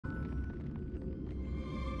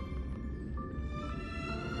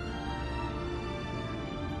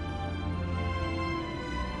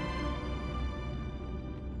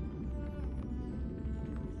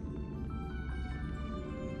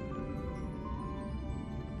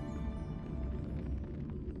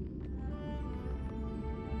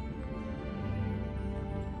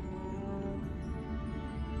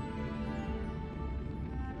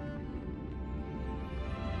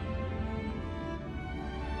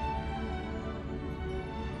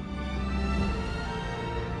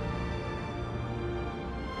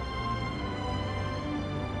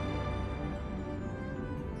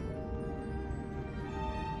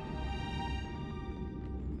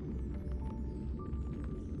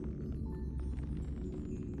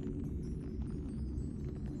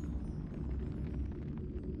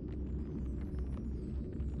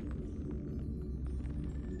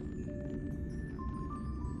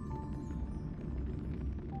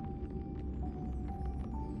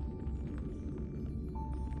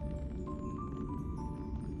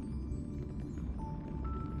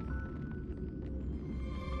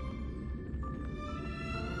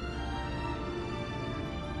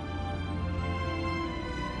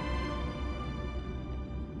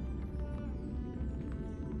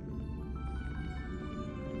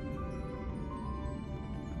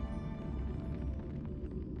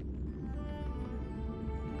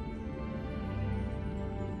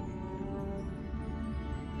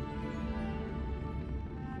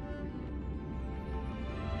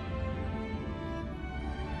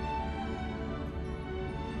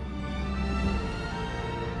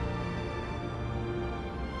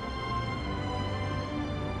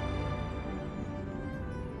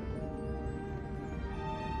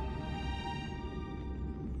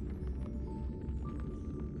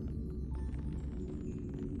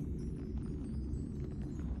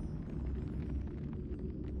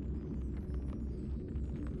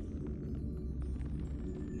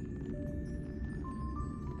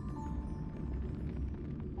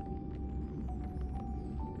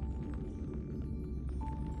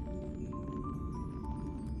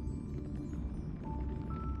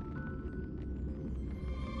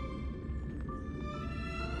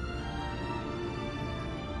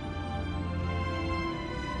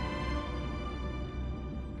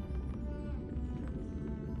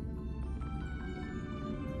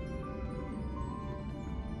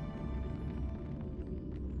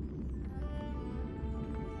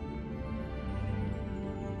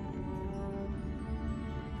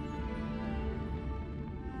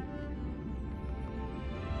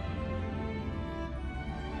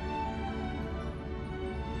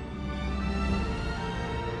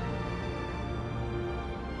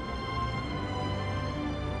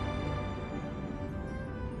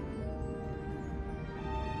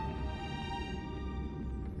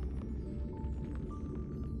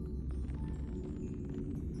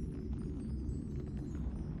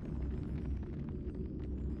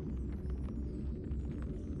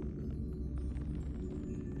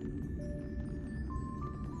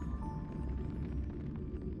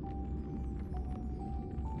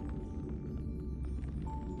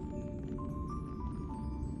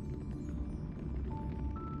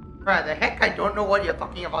Bruh, the heck I don't know what you're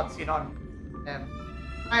talking about, Sinon.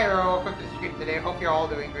 Hi, Ro. Welcome to the stream today. Hope you're all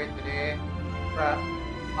doing great today. Bruh.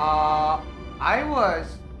 I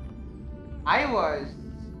was... What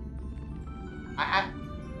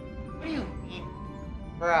do you mean?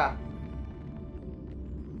 Bruh.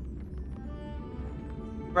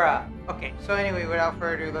 Okay, so anyway, without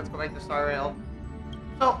further ado, let's go back to Star Rail.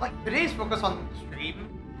 So, like, today's focus on the stream,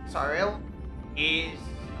 Star Rail, is...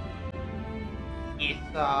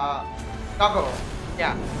 Doggo.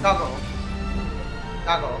 Yeah, Doggo.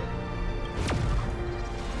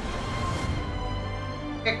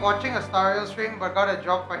 Okay, watching a Star Rail stream, but got a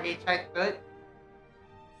job for H-Height good.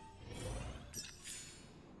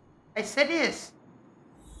 I said this.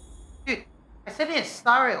 Dude, I said this,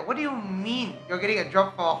 Star Rail. What do you mean you're getting a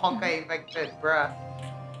job for Honkai Infected, bruh?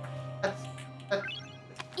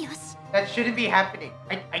 That shouldn't be happening.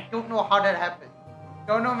 I don't know how that happened.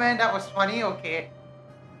 Don't know, man. That was funny. Okay.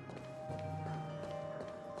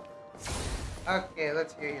 Okay,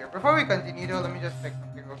 let's hear here. Before we continue, though, let me just check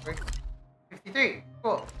something real quick. 53.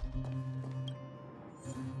 Cool.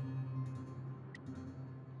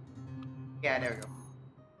 Yeah, there we go.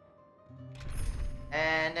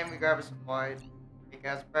 And then we grab a support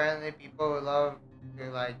because apparently people would love to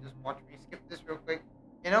like just watch me skip this real quick.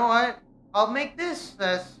 You know what? I'll make this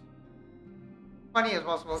as funny as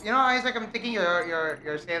possible. You know, Isaac, I'm taking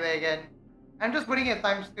your Sele again. I'm just putting it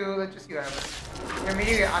times 2. Let's just see what happens. You're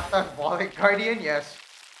meeting your Atabolic Guardian? Yes.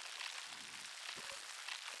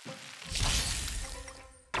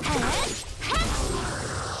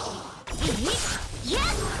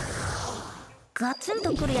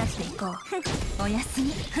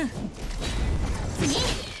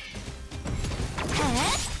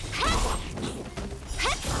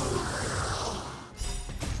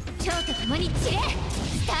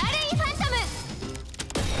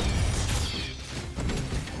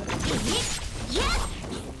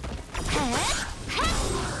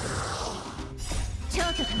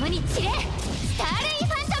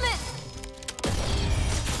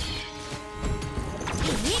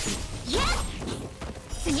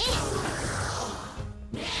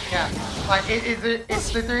 Yeah, like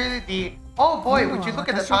it's literally the oh boy, would you look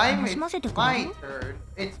at the time? It's my turn.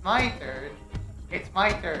 It's my turn. It's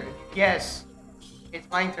my turn. Yes. It's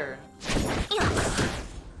my turn.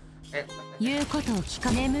 Okay,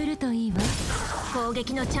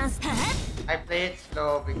 I play it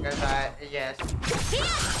slow because yes.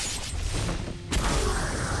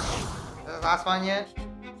 The last one yet?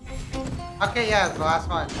 Okay, yeah, the last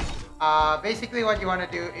one. Basically what you want to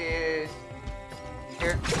do is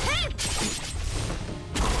here.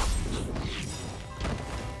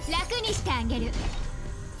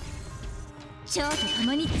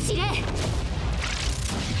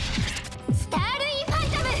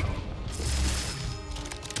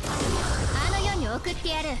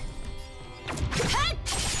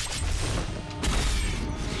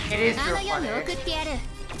 It is real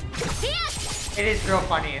funny. It is real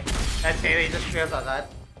funny. That's it, it just feels like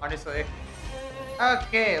that, honestly.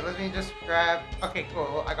 Okay, let me just grab... Okay,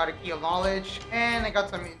 cool. I got a key of knowledge, and I got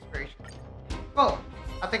some inspiration. Cool.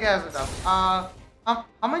 I'll take it as enough. How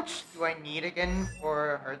much do I need again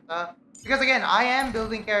for Herta? Because again, I am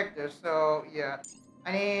building characters, so yeah.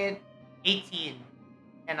 I need 18.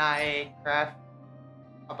 Can I craft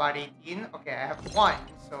about 18? Okay, I have 1,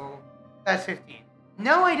 so that's 15.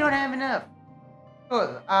 No, I don't have enough.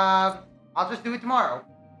 Cool. I'll just do it tomorrow.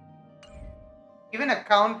 Even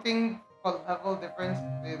accounting for level difference,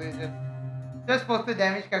 just post the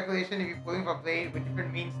damage calculation if you're pulling for blade with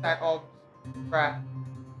different main stat orbs. Bruh.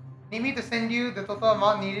 Need me to send you the total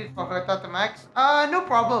amount needed for Herta to max? No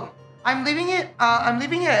problem. I'm leaving it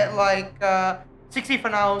at like 60 for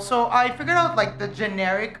now. So I figured out like the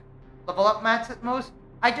generic level up max at most.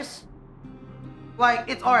 I just like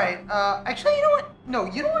it's alright. Actually, you know what? No,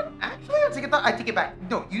 you know what? Actually, I take it back.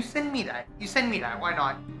 No, you send me that. You send me that. Why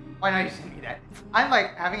not? Why not you send me that? I'm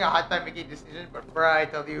like having a hard time making decisions, but bruh, I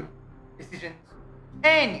tell you, decisions.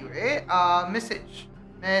 Anyway, message.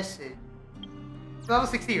 Level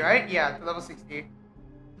 60, right? Yeah, to level 60.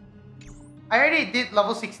 I already did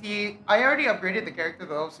level 60. I already upgraded the character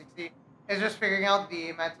to level 60. It's just figuring out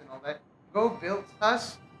the mats and all that. Go build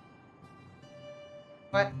us.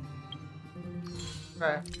 What?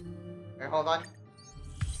 Right. Okay, hold on.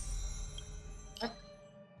 What?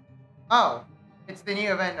 Oh, it's the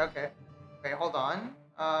new event. Okay. Okay, hold on.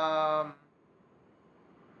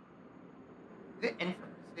 Is it info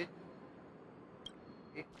message?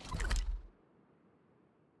 Okay.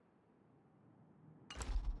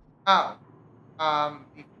 Oh.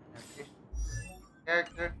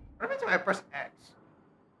 Character. What happens if I press X?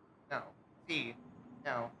 No. C.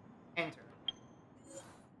 No.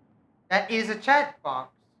 That is a chat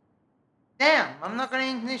box. Damn, I'm not gonna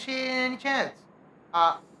initiate any chats.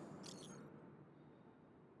 Uh,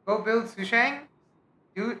 go build Sushang?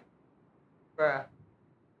 Dude, bruh.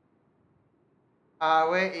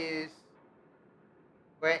 Where is...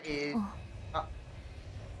 Where is... Uh,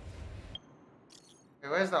 wait,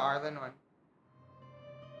 where's the Arlan one?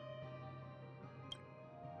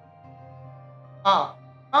 Oh,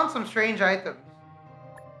 found some strange items.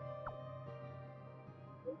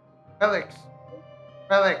 Relics.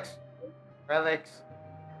 Relics. Relics.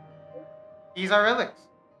 These are relics.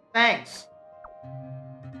 Thanks.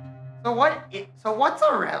 So what's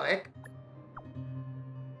a relic?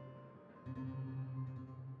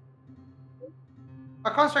 A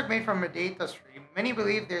construct made from a data stream. Many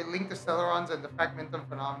believe they're linked to Celerons and the fragmentum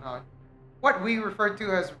phenomenon. What we refer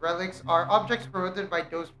to as relics are objects corroded by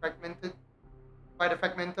those fragmented by the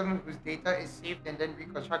fragmentum whose data is saved and then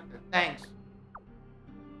reconstructed. Thanks.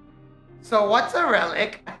 So what's a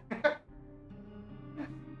relic?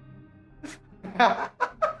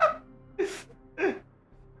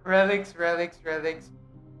 Relics, relics, relics.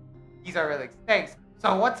 These are relics. Thanks.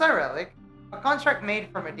 So what's a relic? A construct made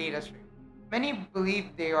from a data stream. Many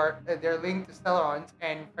believe they're linked to Celerons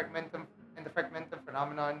and the fragmentum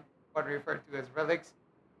phenomenon, what we refer to as relics,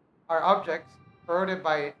 are objects corroded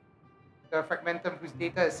by the fragmentum whose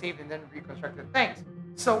data is saved and then reconstructed. Thanks.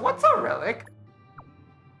 So what's a relic?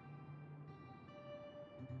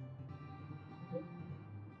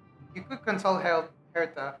 You could consult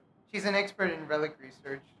Herta. She's an expert in relic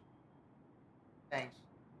research. Thanks.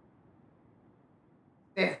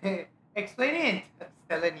 Explaining it,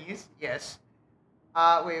 Stella News? Yes.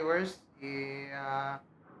 Wait, where's the,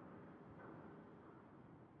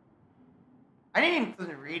 I didn't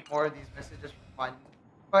even read more of these messages for fun.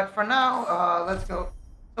 But for now, let's go.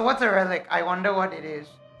 So what's a relic? I wonder what it is.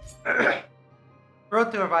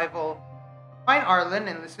 Road to Revival. Find Arlan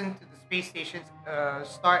and listen to the space station's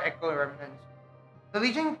Star Echo remnants. The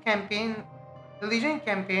Legion campaign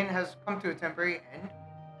has come to a temporary end.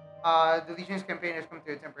 The Legion's campaign has come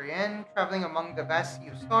to a temporary end. Traveling among the vast sea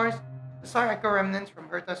of stars, the Star Echo remnants from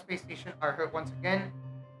Herta Space Station are hurt once again.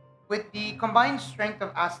 With the combined strength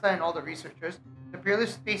of Asta and all the researchers, the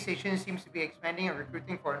Peerless Space Station seems to be expanding and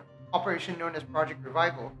recruiting for an operation known as Project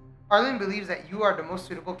Revival. Arlan believes that you are the most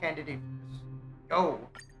suitable candidate for this. Yo!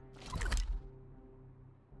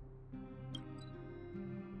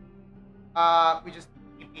 We just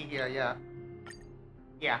TP here, yeah.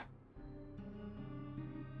 Yeah.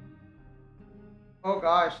 Oh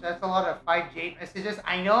gosh, that's a lot of 5J messages.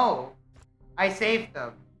 I know! I saved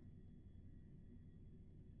them.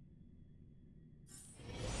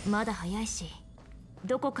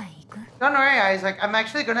 Don't worry, Isaac. I'm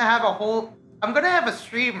actually gonna have I'm gonna have a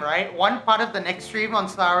stream, right? One part of the next stream on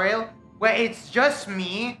Star Rail where it's just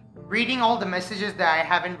me reading all the messages that I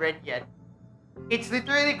haven't read yet. It's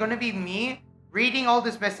literally gonna be me reading all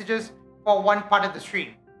these messages for one part of the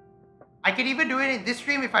stream. I could even do it in this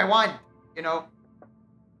stream if I want, you know.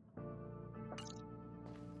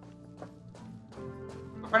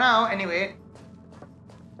 But for now, anyway.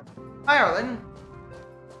 Hi, Arlan.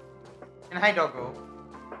 And hi, Doggo.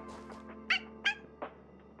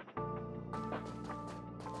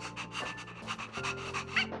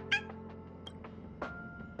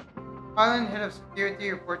 Arlan, head of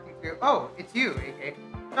security, reporting to you. Oh, it's you, AK.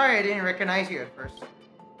 Sorry I didn't recognize you at first.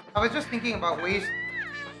 I was just thinking about ways...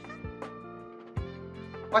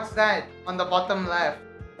 What's that? On the bottom left.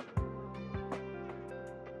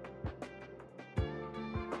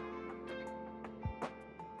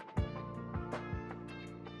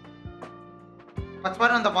 What's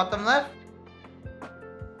what on the bottom left?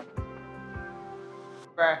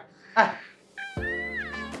 Bruh.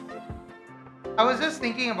 I was just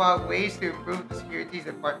thinking about ways to improve the securities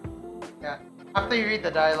department. Yeah. After you read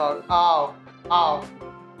the dialogue. Ow. Ow.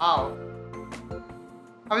 Ow.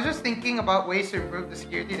 I was just thinking about ways to improve the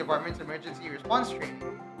security department's emergency response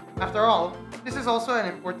training. After all, this is also an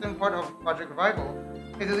important part of Project Revival.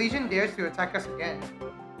 If the Legion dares to attack us again,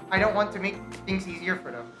 I don't want to make things easier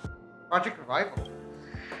for them. Project Revival.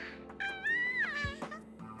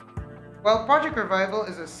 Well, Project Revival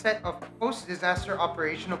is a set of post-disaster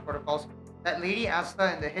operational protocols that Lady Asta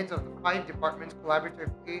and the heads of the 5 departments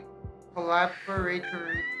collaboratively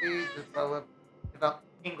develop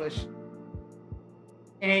English.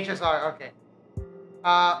 In HSR, okay.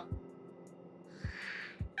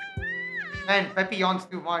 Man, Peppy yawns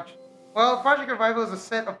too much. Well, Project Revival is a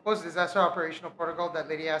set of post-disaster operational protocols that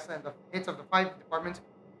Lady Asta and the heads of the 5 departments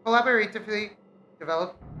collaboratively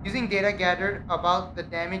developed using data gathered about the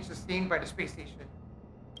damage sustained by the space station.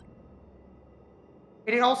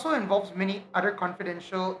 It also involves many other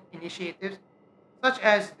confidential initiatives, such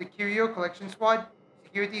as the Curio Collection Squad,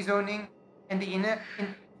 security zoning, and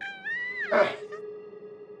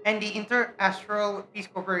and the Inter-Astral Peace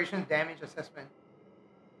Corporation damage assessment.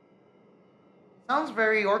 Sounds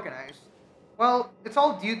very organized. Well, it's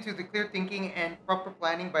all due to the clear thinking and proper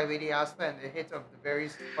planning by Lady Asta and the heads of the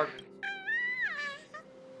various departments.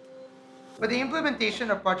 But the implementation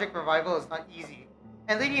of Project Revival is not easy,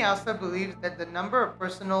 and Lady Asta believes that the number of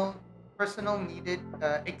personnel needed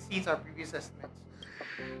exceeds our previous estimates.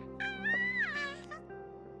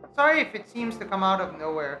 Sorry if it seems to come out of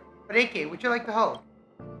nowhere, but AK, would you like to help?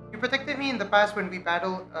 You protected me in the past when we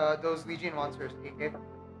battled those Legion monsters, AK.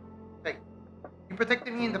 Like, you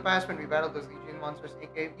protected me in the past when we battled those Legion monsters,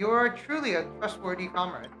 AK. You are truly a trustworthy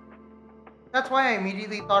comrade. That's why I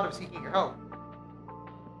immediately thought of seeking your help.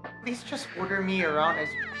 Please just order me around as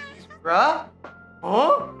you please, bruh?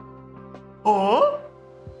 Huh? Huh?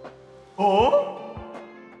 Huh?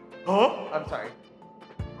 Huh? I'm sorry.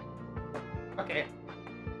 Okay.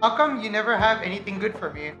 How come you never have anything good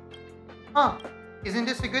for me? Huh? Isn't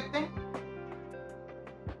this a good thing?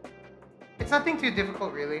 It's nothing too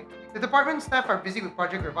difficult, really. The department staff are busy with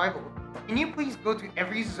Project Revival. Can you please go to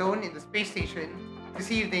every zone in the space station to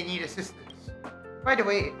see if they need assistance? By the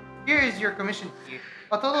way, here is your commission fee,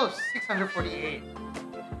 a total of 648.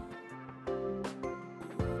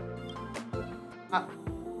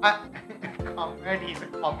 Comrade, he's a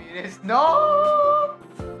communist. No!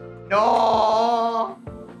 No!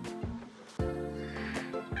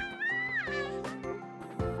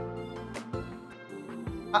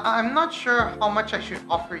 I'm not sure how much I should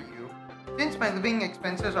offer you. Since my living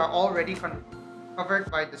expenses are already covered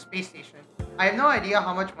by the space station, I have no idea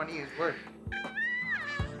how much money is worth.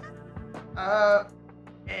 Uh,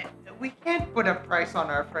 we can't put a price on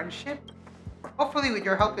our friendship. Hopefully, with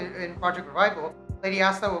your help in Project Revival, Lady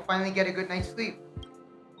Asta will finally get a good night's sleep.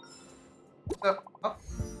 So, oh,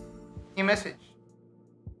 new message.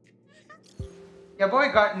 Your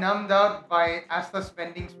boy got numbed out by Asta's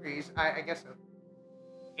spending sprees. I guess so.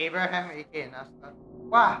 Abraham, AK, and Asta.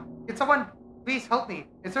 Wow, can someone please help me?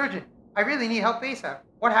 It's urgent. I really need help ASAP.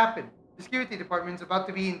 What happened? The security department's about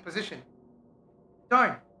to be in position.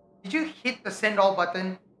 Darn, did you hit the send all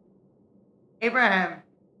button? Abraham,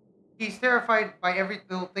 he's terrified by every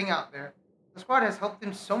little thing out there. The squad has helped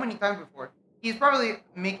him so many times before. He's probably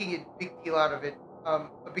making a big deal out of it. A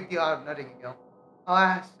big deal out of nothing, you know.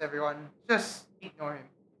 Alas, everyone, just ignore him.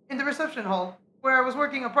 In the reception hall, where I was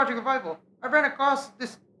working on Project Revival, I ran across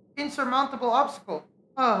this insurmountable obstacle.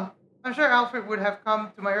 Oh, I'm sure Alfred would have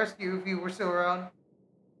come to my rescue if he were still around.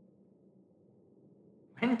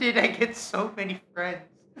 When did I get so many friends?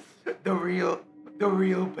 the real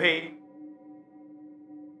pain.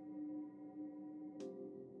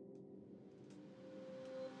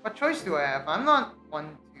 What choice do I have? I'm not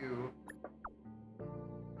one to...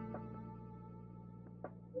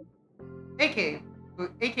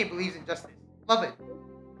 AK believes in justice. Love it.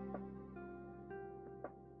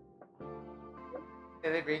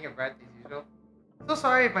 Did they bring a brat as usual? So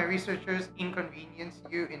sorry if my researchers inconvenience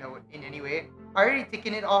you in any way. I already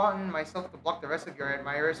taken it on myself to block the rest of your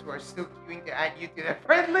admirers who are still queuing to add you to their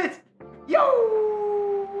friend list.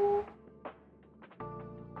 Yo!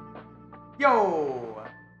 Yo!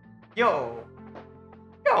 Yo!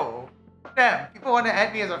 Yo! Damn, people want to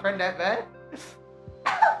add me as a friend that bad?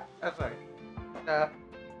 I'm sorry.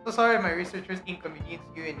 So sorry if my researchers inconvenience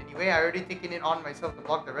you in any way. I already taken it on myself to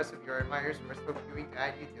block the rest of your admirers who are still queuing to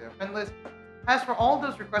add you to their friend list. As for all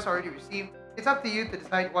those requests already received, it's up to you to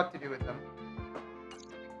decide what to do with them.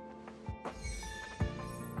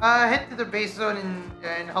 Head to the base zone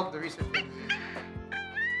and help the researchers.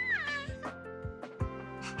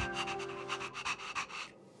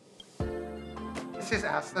 This is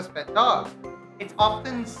Asta's pet dog. It's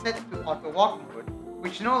often set to auto-walk mode,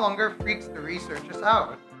 which no longer freaks the researchers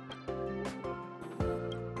out.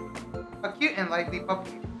 A cute and lively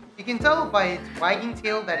puppy. You can tell by its wagging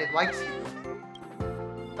tail that it likes you.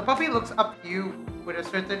 The puppy looks up to you with a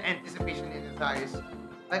certain anticipation in its eyes.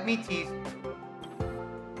 Let me tease you.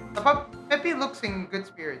 Peppy looks in good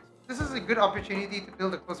spirits. This is a good opportunity to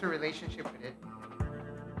build a closer relationship with it.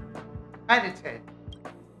 Pat its head.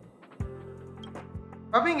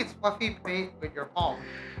 Rubbing its fluffy pate with your palm,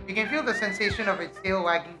 you can feel the sensation of its tail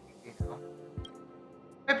wagging to you now.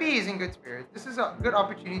 Peppy is in good spirits. This is a good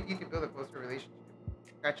opportunity to build a closer relationship.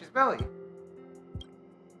 Scratch his belly.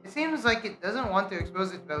 It seems like it doesn't want to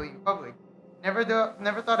expose its belly in public. Never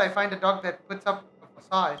thought I'd find a dog that puts up a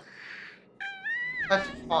facade. Touch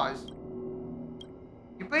its paws.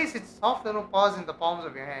 You place its soft little paws in the palms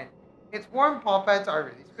of your hand. Its warm paw pads are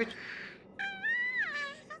really squishy.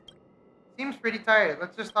 seems pretty tired.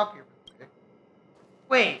 Let's just stop here for a bit.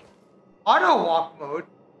 Wait, auto walk mode?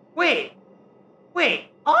 Wait,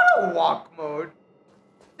 auto walk mode?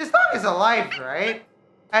 This dog is alive, right?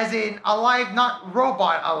 As in alive, not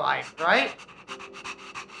robot alive, right?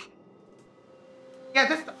 Yeah,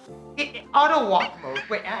 this auto walk mode.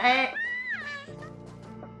 Wait,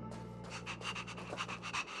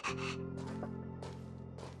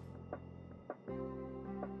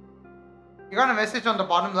 You got a message on the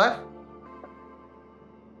bottom left?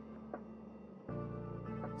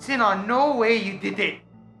 Sina, no way you did it.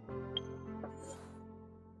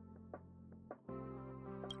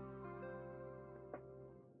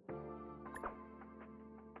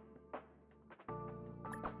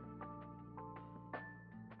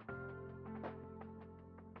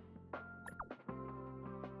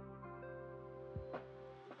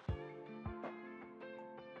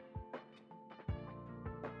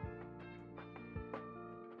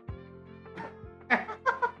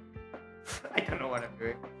 I don't know what I'm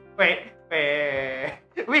doing. Wait.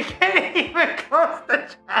 We can't even close the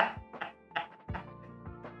chat.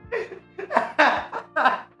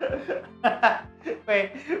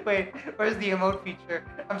 wait. Where's the emote feature?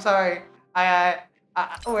 I'm sorry.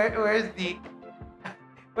 Where's the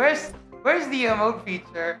emote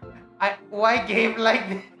feature? Why game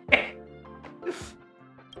like this?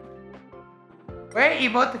 Where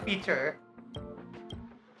emote feature?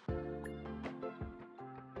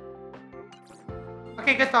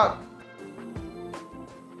 Okay, good talk.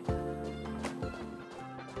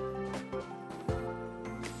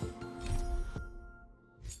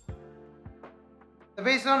 The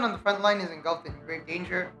base zone on the front line is engulfed in great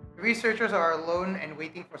danger. The researchers are alone and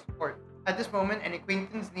waiting for support. At this moment, an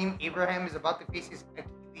acquaintance named Abraham is about to face his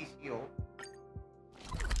Achilles heel.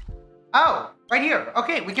 Oh, right here.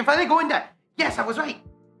 Okay, we can finally go in there. Yes, I was right.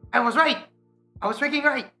 I was freaking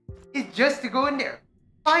right. It's just to go in there.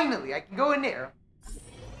 Finally, I can go in there.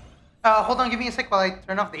 Hold on, give me a sec while I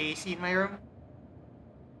turn off the AC in my room.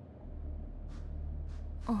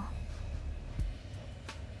 Oh.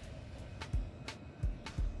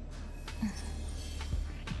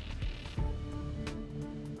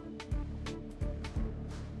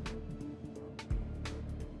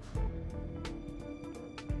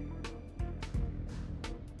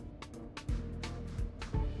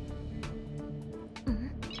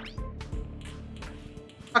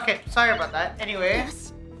 Okay, sorry about that. Anyway,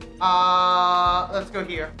 Yes. let's go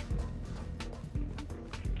here.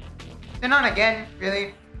 Turn on again,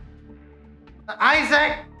 really?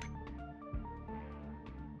 Isaac!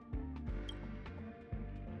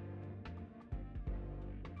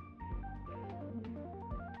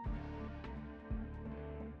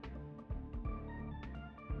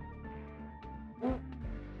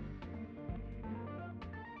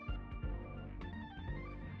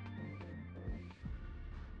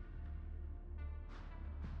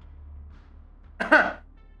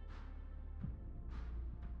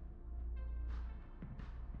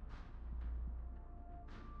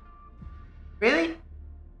 Really?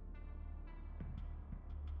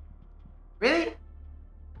 Really?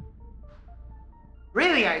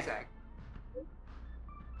 Really, Isaac?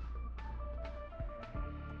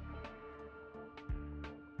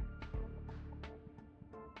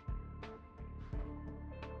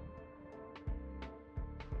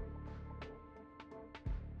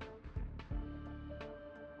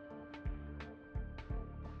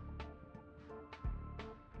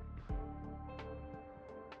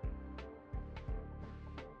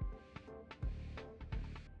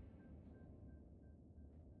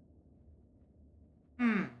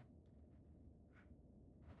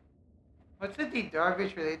 What's with the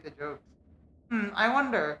garbage related jokes? I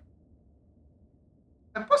wonder.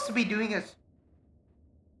 I'm supposed to be doing this.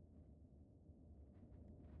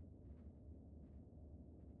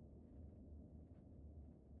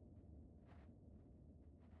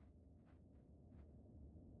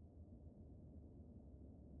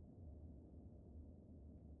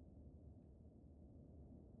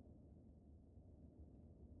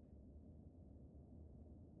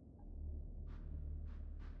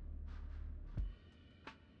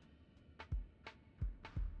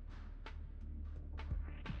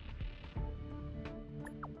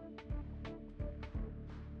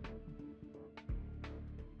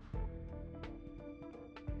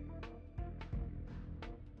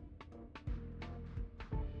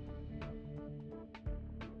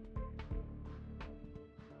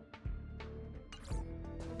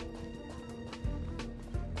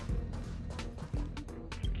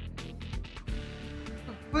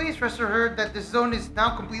 Police rest assured that this zone is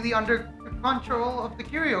now completely under control of the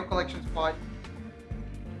Curio Collection Squad.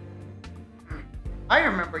 I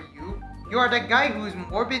remember you. You are that guy who is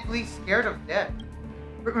morbidly scared of death.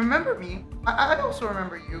 Remember me? I also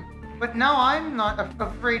remember you. But now I'm not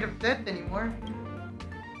afraid of death anymore.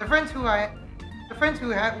 The friends who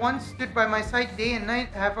had once stood by my side day and night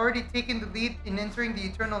have already taken the lead in entering the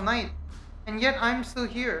eternal night. And yet I'm still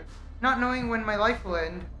here, not knowing when my life will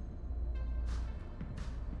end.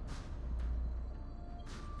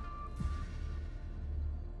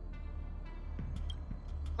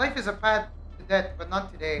 Life is a path to death, but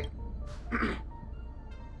not today.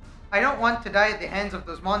 I don't want to die at the hands of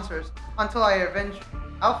those monsters until I avenge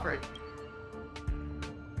Alfred.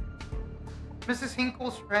 Mrs.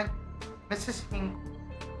 Hinkle's friend, Mrs.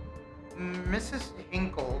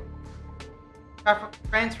 Hinkle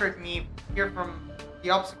transferred me here from the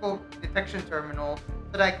obstacle detection terminal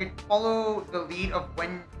so that I could follow the lead of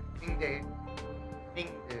Wen Mingde.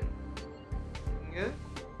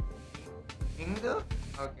 Mingde?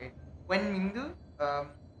 Okay. Wen Mingde?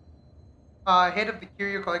 Head of the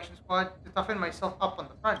Curio Collection Squad to toughen myself up on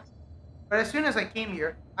the front. But as soon as I came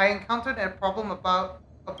here, I encountered a problem about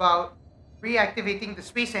reactivating the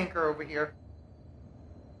space anchor over here.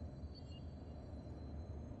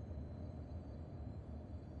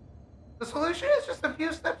 The solution is just a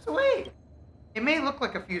few steps away. It may look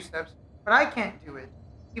like a few steps, but I can't do it,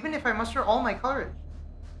 even if I muster all my courage.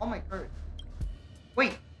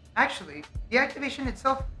 Wait, actually, the activation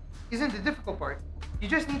itself isn't the difficult part. You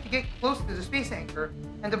just need to get close to the space anchor,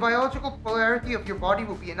 and the biological polarity of your body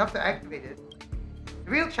will be enough to activate it. The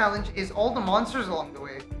real challenge is all the monsters along the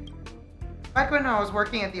way. Back when I was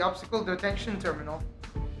working at the obstacle detection terminal,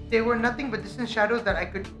 they were nothing but distant shadows that I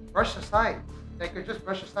could just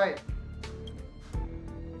brush aside.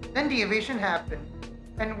 Then the evasion happened,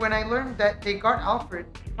 and when I learned that they got Alfred,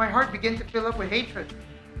 my heart began to fill up with hatred.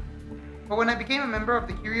 But when I became a member of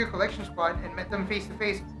the Curio Collection Squad and met them face to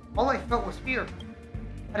face, all I felt was fear.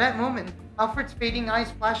 At that moment, Alfred's fading eyes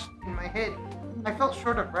flashed in my head. I felt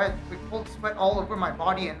short of breath, with cold sweat all over my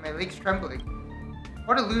body and my legs trembling.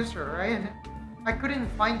 What a loser, right? I couldn't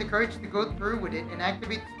find the courage to go through with it and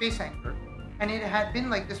activate the space anchor, and it had been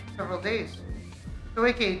like this for several days. So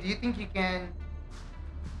AK, do you think you can...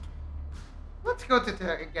 Let's go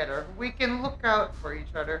together. We can look out for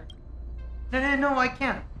each other. No, I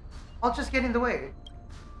can't. I'll just get in the way.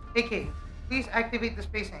 AK, please activate the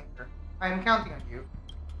space anchor. I am counting on you.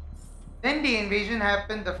 Then the invasion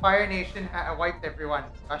happened. The Fire Nation wiped everyone.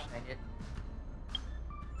 Gosh dang it.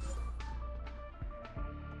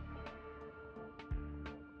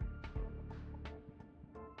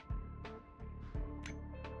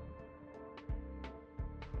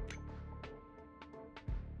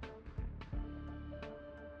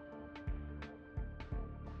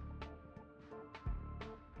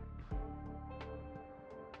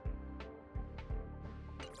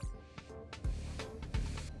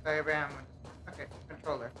 Diagram. Okay,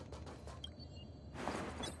 controller.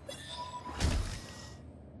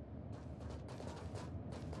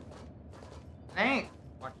 Thanks.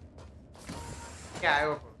 Watch. Yeah, I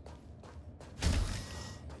will.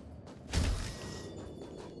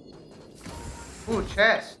 Ooh,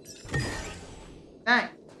 chest.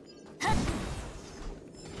 Thanks.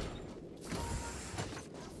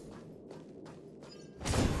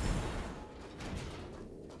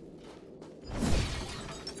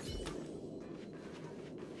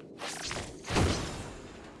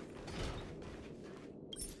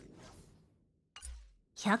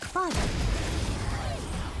 100%.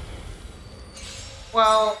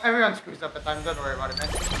 Well, everyone screws up at times. Don't worry about it, man.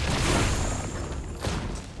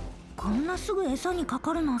 こんなすぐ餌にか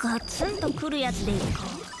かるのガツンとくるやつでいいか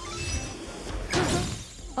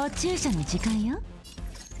お注射の時間よ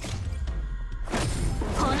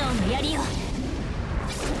炎の槍よ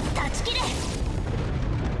断ち切れ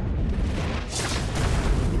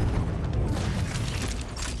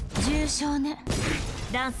重傷ね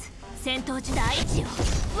ダンス戦闘時第一よ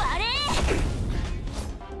割れ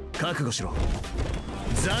覚悟しろ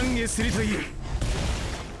懺悔するとい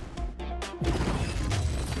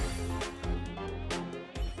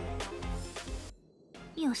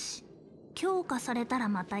いよし強化されたら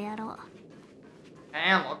またやろう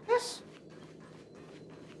And look this.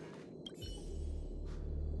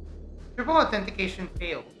 Triple authentication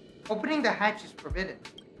failed. Opening the hatch is forbidden.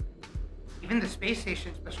 Even the space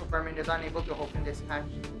station special permit is unable to open this hatch.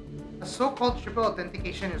 A so-called triple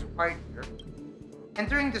authentication is required here.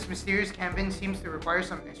 Entering this mysterious cabin seems to require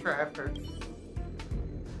some extra effort.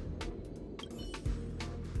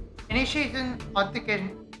 Initiating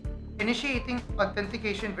authentication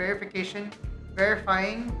verification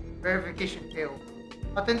failed.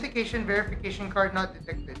 Authentication verification card not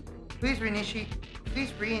detected. Please reinitiate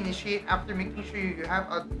Please reinitiate after making sure you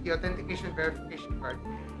have the authentication verification card.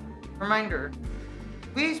 Reminder,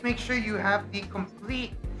 please make sure you have the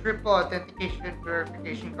complete triple authentication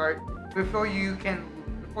verification card before you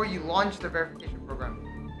launch the verification program.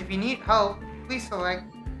 If you need help, please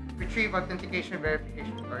select Retrieve Authentication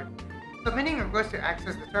Verification Card. Submitting request to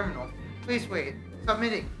access the terminal. Please wait.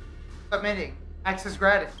 Submitting. Access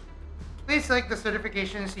granted. Please select the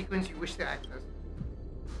certification sequence you wish to access.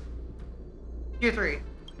 Tier 3.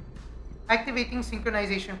 Activating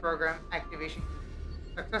synchronization program. Activation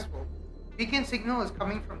successful. Beacon signal is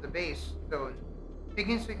coming from the base zone.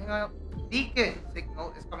 Beacon signal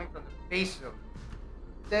is coming from the base zone.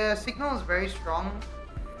 The signal is very strong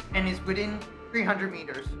and is within 300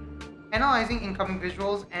 meters. Analyzing incoming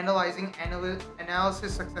visuals.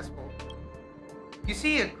 Analysis successful. You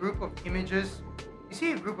see a group of images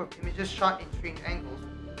shot in strange angles.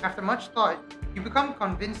 After much thought, you become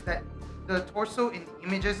convinced that the torso in the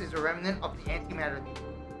images is a remnant of the antimatter leaf.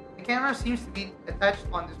 The camera seems to be attached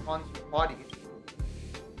on this monster's body.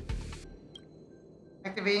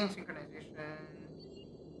 Activating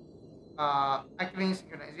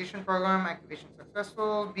synchronization program. Activation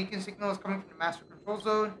successful. Beacon signal is coming from the master control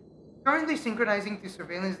zone. Currently synchronizing to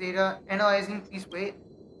surveillance data. Analyzing. Please wait.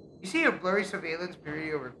 You see a blurry surveillance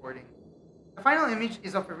video recording. The final image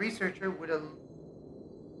is of a researcher with a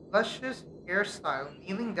luscious hairstyle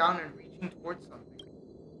kneeling down and reaching towards something.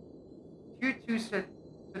 Tier 2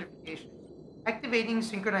 certification. Activating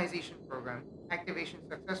synchronization program. Activation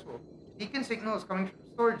successful. Beacon signal is coming from the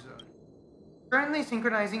storage zone. Currently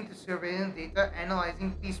synchronizing to surveillance data.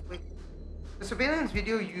 Analyzing. Please wait. The surveillance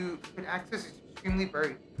video you can access is extremely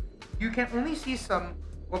blurry. You can only see some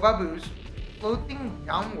wababus floating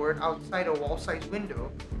downward outside a wall-sized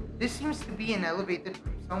window. This seems to be an elevated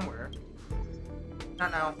room somewhere.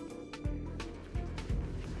 Not now.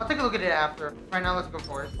 I'll take a look at it after. Right now, let's go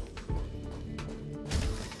for it.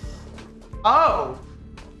 Oh!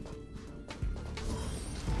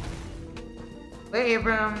 Let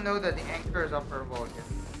Abraham know that the anchor is operable again.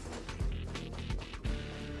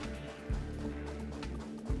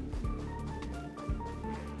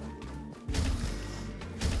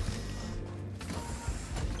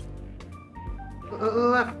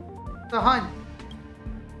 Left. The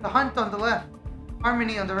hunt on the left.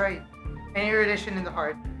 Harmony on the right. And erudition in the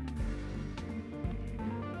heart.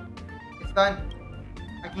 It's done.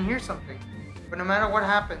 I can hear something. But no matter what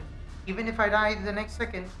happens, even if I die the next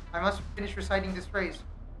second, I must finish reciting this phrase.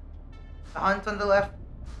 The hunt on the left,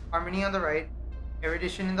 harmony on the right,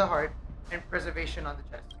 erudition in the heart, and preservation on the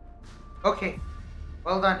chest. Okay.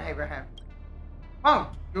 Well done, Abraham.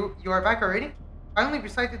 Oh, you are back already? I only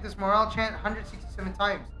recited this morale chant 167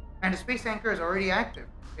 times, and the space anchor is already active.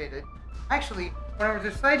 Actually, when I was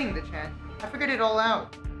reciting the chant, I figured it all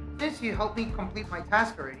out. Since you helped me complete my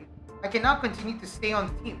task already, I can now continue to stay on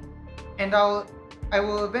the team, and I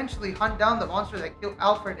will eventually hunt down the monster that killed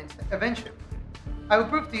Alfred and avenge him. I will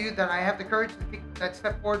prove to you that I have the courage to take that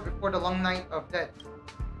step forward before the long night of death.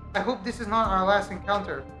 I hope this is not our last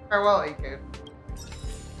encounter. Farewell, AK.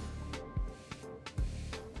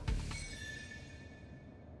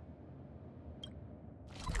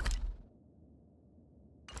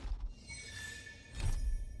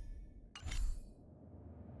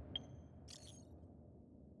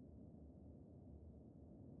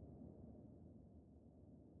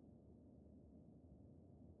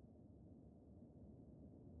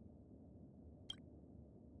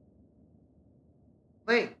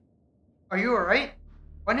 Wait, are you alright?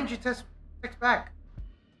 Why didn't you text back?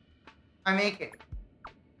 I'm AK.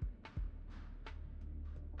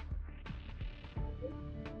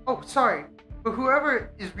 Oh, sorry, but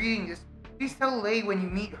whoever is reading this, please tell Lei when you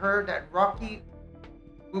meet her that Rocky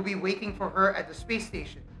will be waiting for her at the space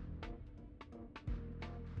station.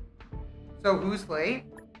 So who's Lei?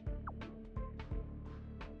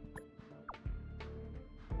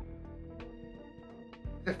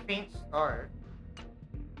 The faint star.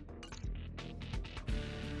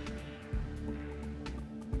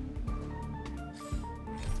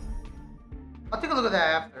 I'll take a look at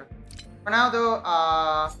that after. For now, though,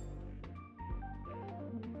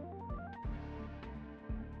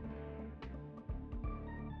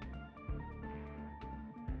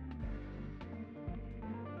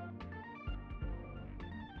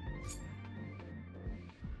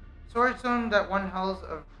 storage zone that one held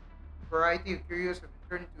a variety of curios have been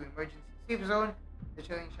turned into emergency safe zone. The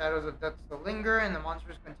chilling shadows of death still linger, and the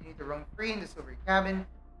monsters continue to roam free in the silvery cabin.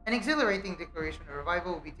 An exhilarating declaration of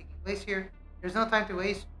revival will be taking place here. There's no time to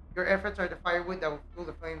waste. Your efforts are the firewood that will fuel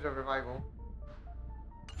the flames of revival.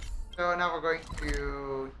 So now we're going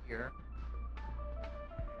to here.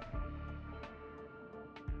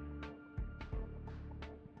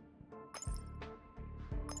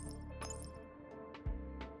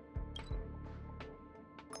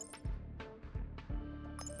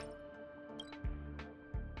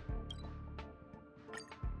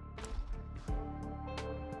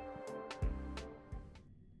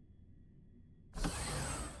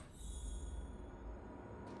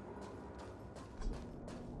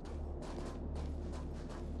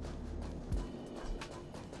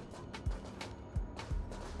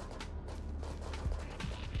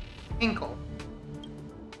 Hinkle.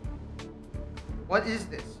 What is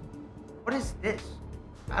this? What is this?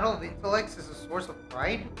 Battle of intellects is a source of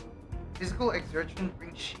pride? Physical exertion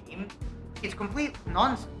brings shame? It's complete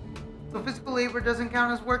nonsense. So physical labor doesn't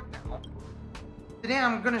count as work now. Today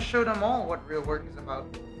I'm gonna show them all what real work is about.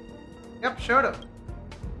 Yep, show them.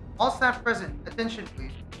 All staff present, attention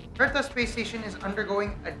please. Hertha Space Station is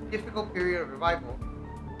undergoing a difficult period of revival.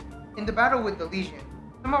 In the battle with the Legion,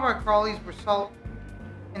 some of our colleagues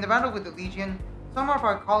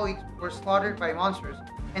were slaughtered by monsters,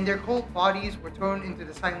 and their cold bodies were thrown into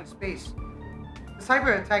the silent space. The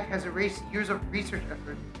cyber attack has erased years of research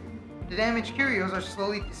effort. The damaged curios are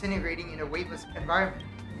slowly disintegrating in a weightless environment.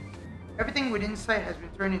 Everything within sight has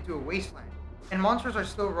been turned into a wasteland, and monsters are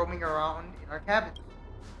still roaming around in our cabins.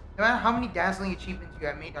 No matter how many dazzling achievements you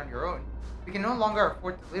have made on your own, we can no longer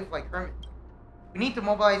afford to live like hermits. We need to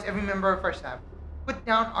mobilize every member of our staff, put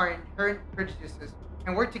down our inherent prejudices,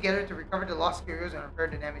 and work together to recover the lost curios and repair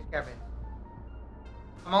the damaged cabins.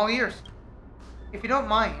 I'm all ears. If you don't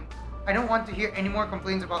mind, I don't want to hear any more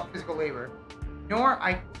complaints about physical labor, nor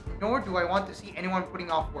do I want to see anyone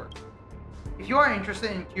putting off work. If you are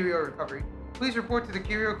interested in curio recovery, please report to the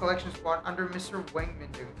curio collection spot under Mr. Wang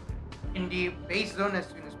Mindu in the base zone as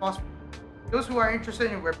soon as possible. Those who are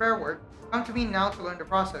interested in repair work, come to me now to learn the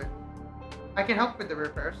process. I can help with the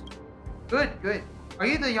repairs. Good, good. Are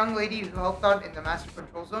you the young lady who helped out in the master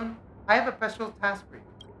control zone? I have a special task for you.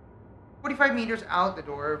 45 meters out the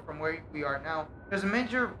door from where we are now, there's a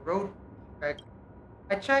major road defect.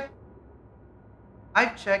 I've checked,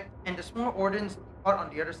 and the small ordnance depot on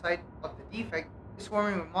the other side of the defect is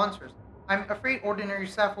swarming with monsters. I'm afraid ordinary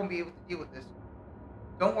staff won't be able to deal with this.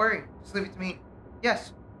 Don't worry, just leave it to me.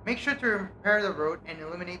 Yes, make sure to repair the road and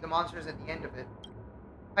eliminate the monsters at the end of it.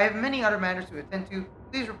 I have many other matters to attend to.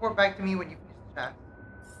 Please report back to me when you finish the task.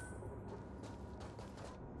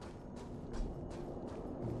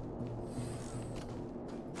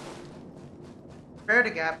 Repair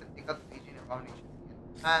the gap and take out the Legion abomination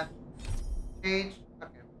again. Change.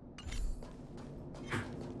 Okay.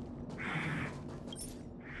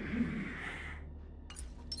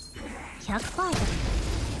 100%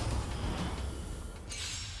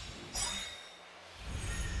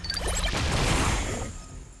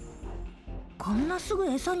こんなすぐ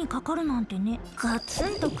餌にかかるなんてね。ガツ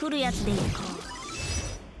ンとくるやつでいいか。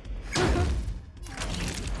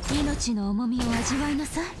命の重みを味わいな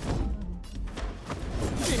さい。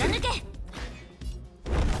貫け。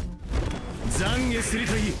懺悔する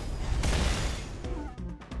といい。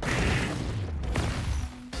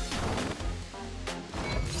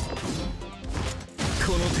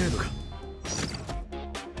この程度か。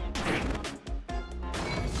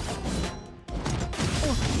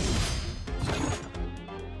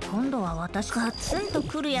今度は私がツンと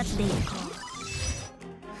くるやつでいいか。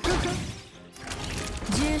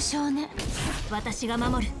重傷ね。私が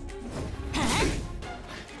守る。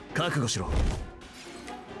覚悟しろ。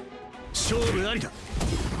勝負ありだ。こ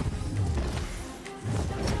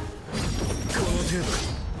の程度か。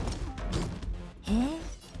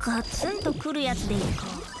ガツンとくるやつでいいか。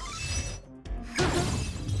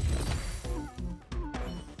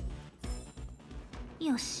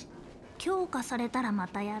よし、強化されたらま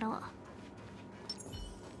たやろ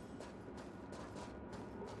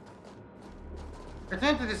う。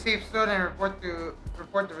Return to the safe zone and report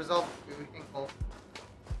the results to Hinkle.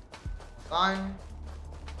 Hold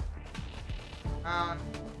on.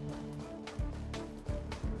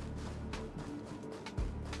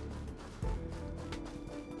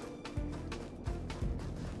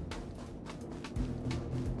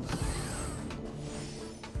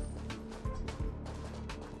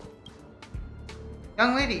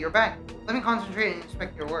 Young lady, you're back. Let me concentrate and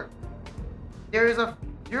inspect your work. There is a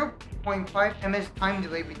 0.5 ms time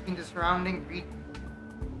delay between the surrounding region.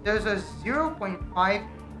 There's a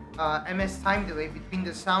 0.5 ms time delay between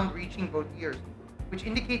the sound reaching both ears, which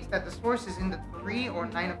indicates that the source is in the 3 or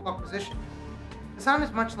 9 o'clock position. The sound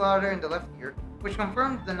is much louder in the left ear, which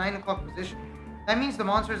confirms the 9 o'clock position. That means the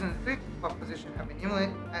monsters in the 3 o'clock position have been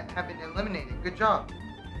eliminated. Good job.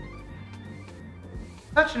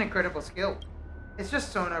 Such an incredible skill. It's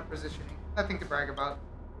just sonar positioning, nothing to brag about.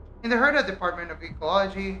 In the Hertha Department of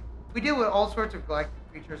Ecology, we deal with all sorts of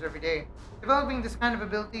galactic creatures every day. Developing this kind of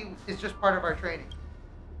ability is just part of our training.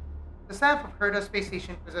 The staff of Hertha Space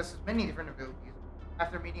Station possesses many different abilities.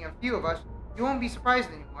 After meeting a few of us, you won't be surprised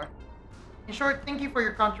anymore. In short, thank you for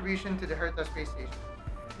your contribution to the Hertha Space Station.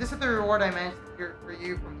 This is the reward I managed to secure for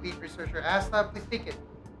you from lead researcher Asta. Please take it.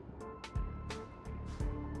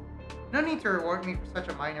 No need to reward me for such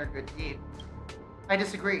a minor good deed. I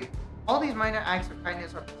disagree. All these minor acts of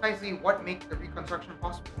kindness are precisely what make the reconstruction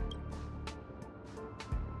possible.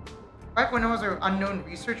 Back when I was an unknown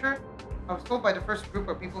researcher, I was told by the first group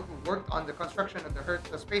of people who worked on the construction of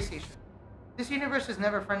the space station. This universe is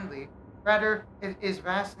never friendly. Rather, it is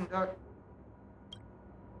vast and dark.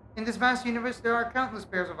 In this vast universe, there are countless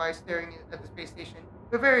pairs of eyes staring at the space station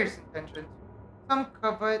with various intentions. Some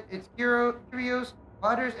covet its curios,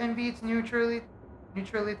 while others envy its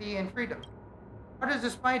neutrality and freedom. Others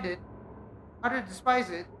despise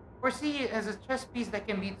it, or see it as a chess piece that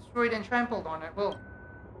can be destroyed and trampled on at will.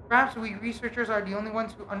 Perhaps we researchers are the only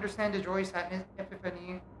ones who understand the joyous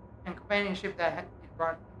epiphany and companionship that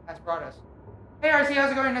has brought us. Hey RC,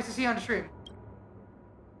 how's it going? Nice to see you on the stream.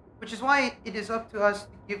 Which is why it is up to us to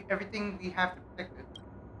give everything we have to protect it.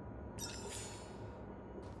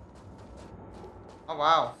 Oh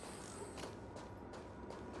wow.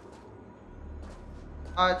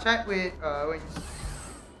 Chat with when.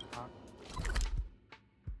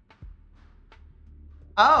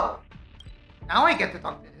 Oh, now I get to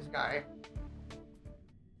talk to this guy.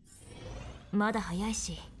 まだ早い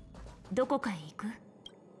し、どこかへ行く? I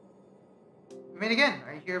mean, again,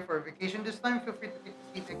 are you here for a vacation this time? Feel free to take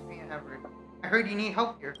a seat next to me and have a word. I heard you need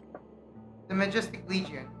help here. The Majestic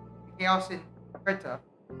Legion, the Chaos in Kreta,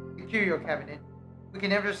 the Curio Cabinet. We can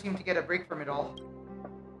never seem to get a break from it all.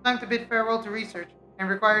 Time to bid farewell to research and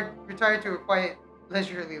retire to a quiet,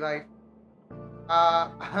 leisurely life.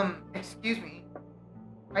 Excuse me.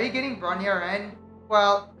 Are you getting Bronya Ren?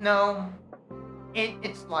 Well, no.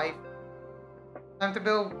 It's life. Time to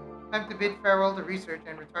bid farewell to research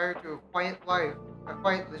and retire to a quiet,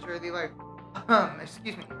 leisurely life.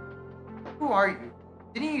 Excuse me. Who are you?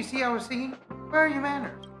 Didn't you see I was singing? Where are your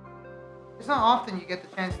manners? It's not often you get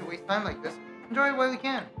the chance to waste time like this. Enjoy it while you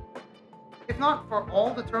can. If not for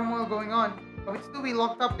all the turmoil going on, I would still be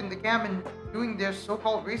locked up in the cabin doing their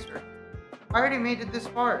so-called research. I already made it this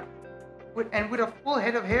far. With a full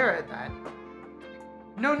head of hair at that.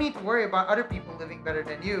 No need to worry about other people living better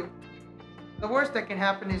than you. The worst that can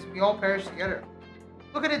happen is we all perish together.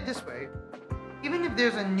 Look at it this way: even if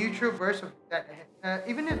there's a neutrino burst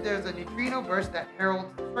that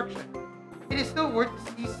heralds destruction, it is still worth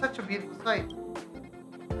to see such a beautiful sight.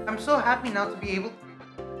 I'm so happy not to be able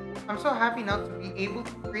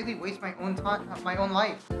to freely waste my own time, my own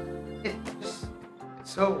life. It's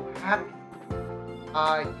so happy.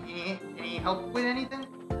 You need help with anything?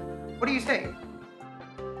 What do you say?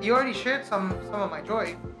 You already shared some of my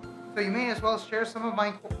joy, so you may as well share some of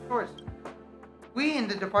my chores. We in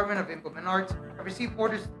the Department of Implement Arts have received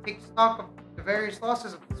orders to take stock of the various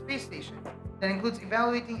losses of the space station. That includes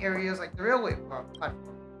evaluating areas like the railway platform.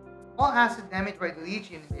 All asset damaged by the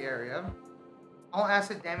Legion in the area,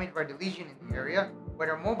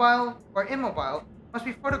 whether mobile or immobile, must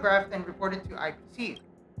be photographed and reported to IPC.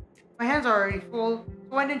 My hands are already full,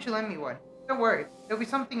 so why didn't you lend me one? Don't worry, there'll be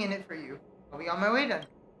something in it for you. I'll be on my way then.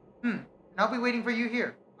 And I'll be waiting for you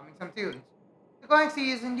here, humming some tunes. The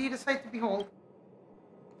galaxy is indeed a sight to behold.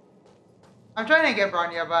 I'm trying to get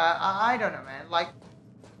Bronya, but I don't know, man. Like,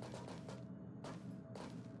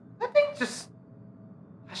 that thing it's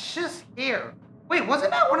just here. Wait,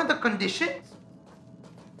 wasn't that one of the conditions?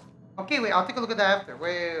 Okay, wait, I'll take a look at that after.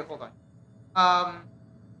 Wait, hold on.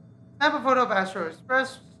 Snap a photo of Astro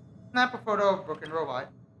Express. Snap a photo of Broken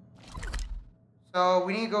Robot. So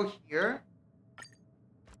we need to go here.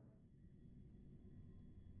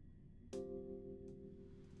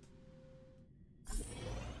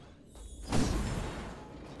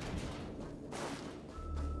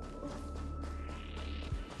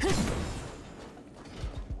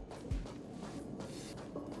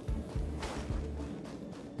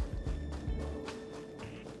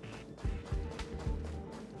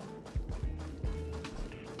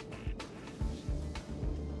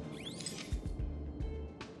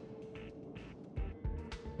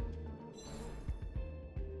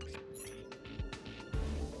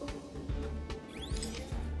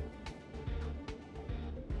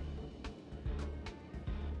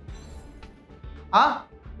 Huh?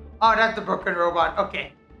 Oh, that's the broken robot.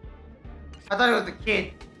 Okay. I thought it was the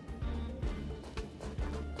kid.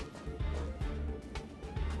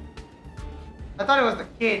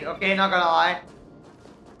 Okay, not gonna lie.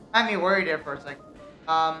 Had me worried there for a second.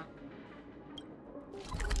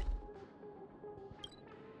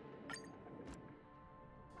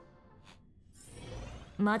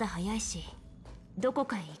 まだ早いし、どこ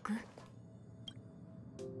かへ行く?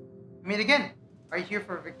 Meet again. Are you here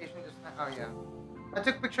for a vacation just now? Oh yeah. I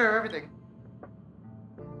took a picture of everything.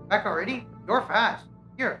 Back already? You're fast.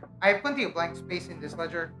 Here, I have plenty of blank space in this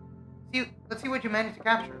ledger. Let's see what you managed to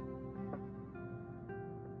capture.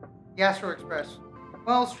 The Astro Express.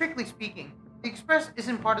 Well, strictly speaking, the Express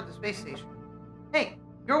isn't part of the space station. Hey,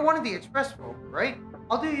 you're one of the Express folk, right?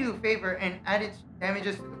 I'll do you a favor and add its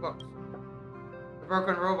damages to the books. The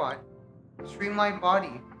broken robot, a streamlined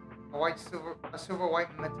body, a silver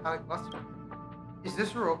white metallic luster. Is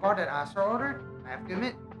this a robot that Astra ordered? I have to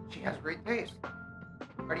admit, she has great taste.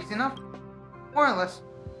 Are these enough? More or less.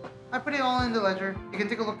 I put it all in the ledger. You can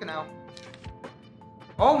take a look now.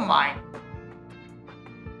 Oh my!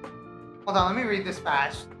 Hold on, let me read this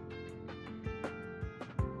fast.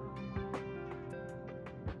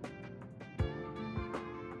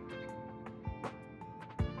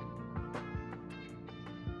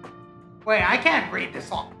 Wait, I can't read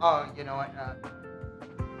this all. Oh, you know what?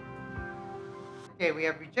 Okay, we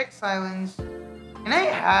have reject silence. Can I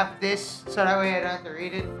have this so that way I don't have to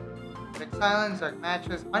read it? Reject silence, dark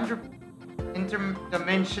mattress,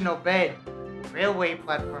 interdimensional bed, railway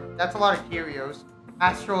platform. That's a lot of curios.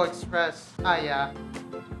 Astral Express. Ah, yeah.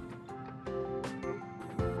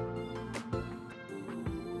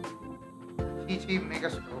 Chi-Chi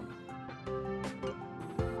Megascope.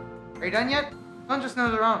 Are you done yet? Don't just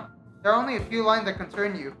nose around. There are only a few lines that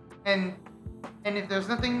concern you, and if there's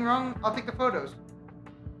nothing wrong, I'll take the photos.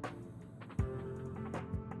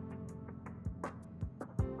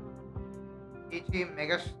 Chi-Chi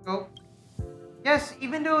Megascope. Yes,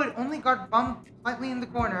 even though it only got bumped slightly in the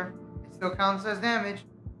corner, it still counts as damage.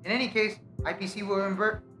 In any case, IPC will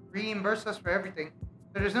reimburse us for everything,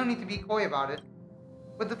 so there's no need to be coy about it.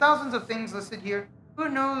 With the thousands of things listed here,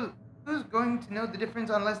 who's going to know the difference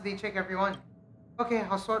unless they check every one? Okay,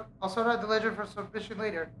 I'll sort out the ledger for submission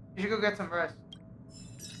later. You should go get some rest.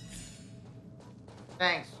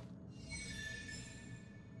 Thanks.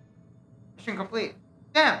 Mission complete.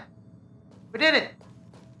 Damn! We did it!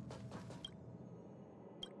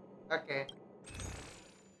 Okay.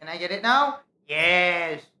 Can I get it now?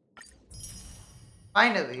 Yes!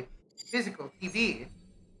 Finally. Physical TV.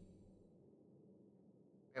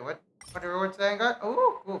 Okay, what rewards did I got?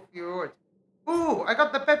 Oh, cool, few rewards. Ooh, I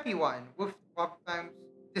got the Peppy one. With 12 times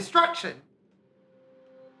destruction.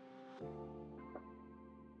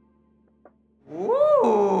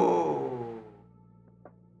 Ooh.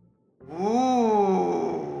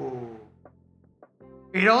 Ooh.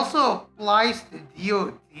 It also applies to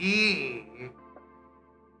DOD.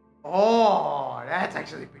 Oh, that's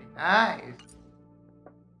actually pretty nice.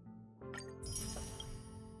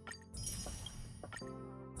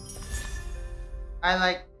 I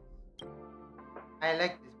like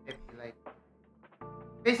this Peppy light.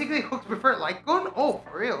 Basically, hooks prefer light gun? Oh,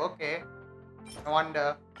 for real? Okay. No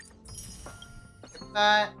wonder. Get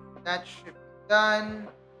that. That should be done.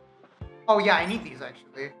 Oh yeah, I need these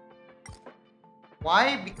actually.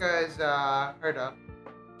 Why? Because, heard of.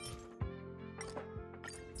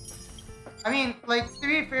 I mean, like, to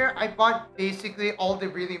be fair, I bought basically all the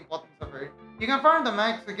really important stuff, right? You can farm the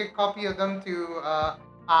max to get a copy of them to,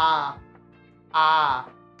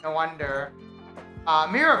 no wonder.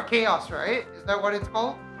 Mirror of Chaos, right? Is that what it's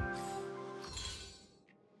called?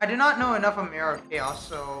 I do not know enough of Mirror of Chaos,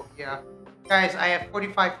 so yeah. Guys, I have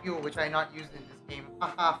 45 fuel, which I not used in this game.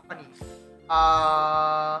 Haha, funny.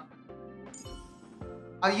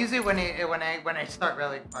 I'll use it when I start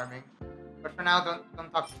relic farming. But for now,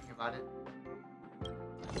 don't talk to me about it.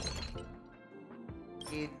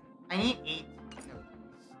 I need 8.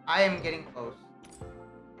 I am getting close.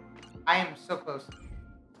 I am so close.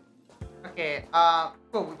 Okay,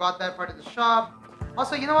 cool. We bought that part of the shop.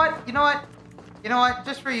 Also, you know what?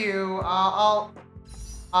 Just for you,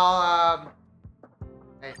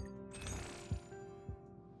 hey.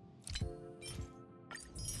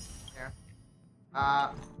 Here.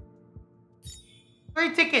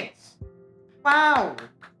 3 tickets. Wow.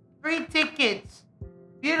 3 tickets.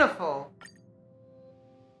 Beautiful.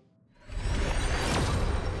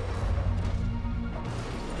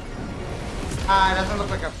 It doesn't look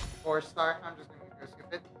like a 4-star. I'm just gonna go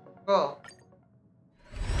skip it. Cool.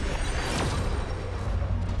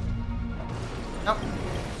 Nope.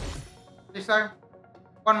 3-star.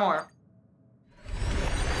 One more.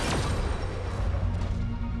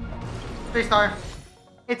 3-star.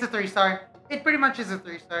 It's a 3-star. It pretty much is a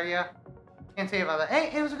 3-star, yeah. Can't say about that.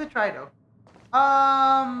 Hey, it was a good try though.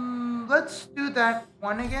 Let's do that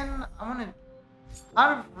one again. I'm gonna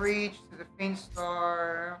out of reach to the faint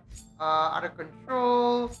star. Out of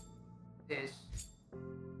control. This.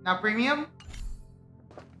 Now premium.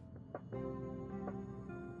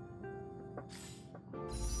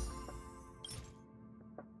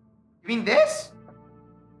 You mean this?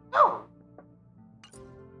 No.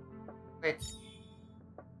 Wait.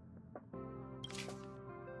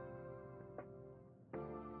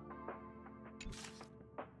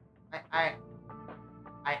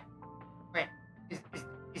 Wait.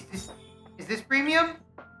 Is this premium?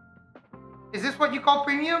 Is this what you call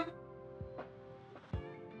premium?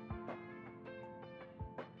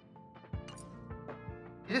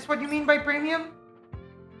 Is this what you mean by premium?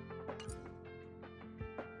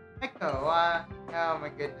 Heck no. Oh my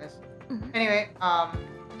goodness. Anyway,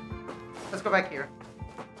 let's go back here.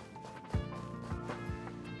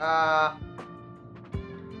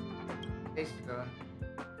 Base stone.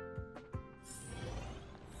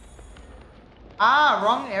 Ah,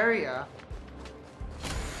 wrong area.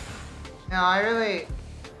 No, I really...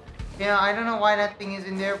 Yeah, I don't know why that thing is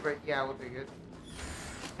in there, but yeah, we'll take it.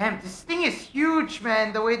 Damn, this thing is huge,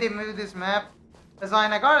 man, the way they move this map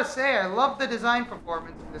design. I gotta say, I love the design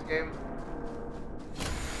performance in this game.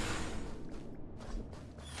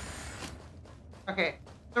 Okay,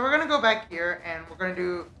 so we're gonna go back here, and we're gonna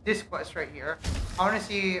do this quest right here. I wanna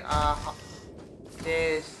see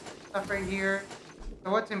this stuff right here. So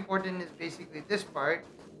what's important is basically this part,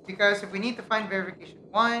 because if we need to find verification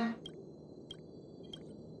 1,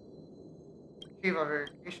 retrieve our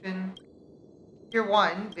verification. Tier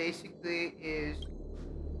 1 basically is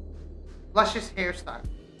luscious hairstyle.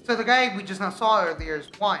 So the guy we just now saw earlier is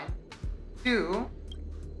 1. 2,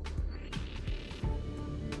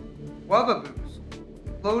 Webaboos,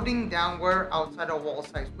 floating downward outside a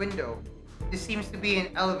wall-sized window. This seems to be an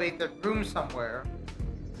elevated room somewhere.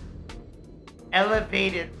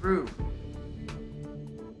 Elevated room.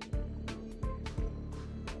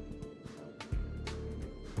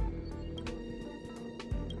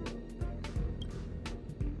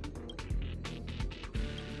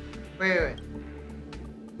 Wait.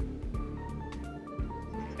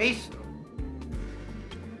 Base.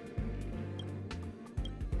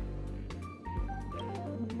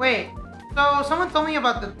 Wait. So someone told me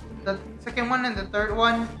about the second one and the third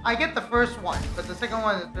one. I get the first one, but the second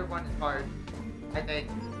one and the third one is hard, I think.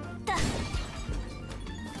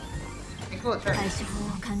 Okay, cool, sure.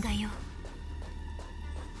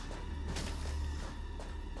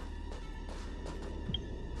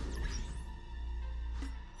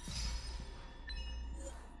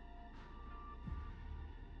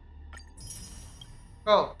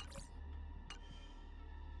 Go.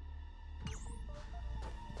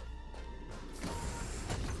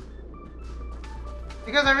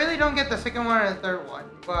 Because I really don't get the second one and the third one,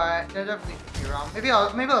 but they're definitely should be around. Maybe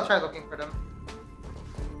I'll try looking for them.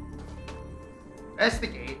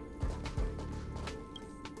 Investigate.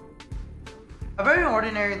 A very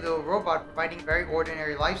ordinary little robot providing very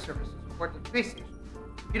ordinary life services aboard the space station.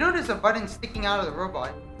 You notice a button sticking out of the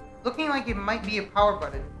robot, looking like it might be a power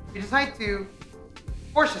button. You decide to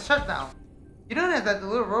force a shutdown. You notice that the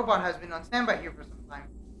little robot has been on standby here for some time.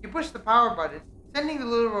 You push the power button, sending the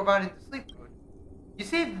little robot into sleep mode. You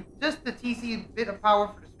save just the teensy bit of power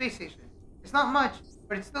for the space station. It's not much,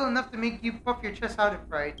 but it's still enough to make you puff your chest out in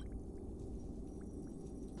pride.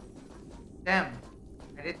 Damn,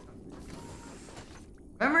 I did something.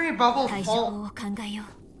 Memory bubble fall.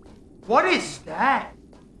 What is that?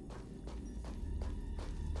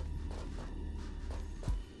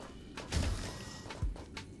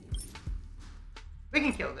 We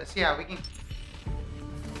can kill this, yeah, we can.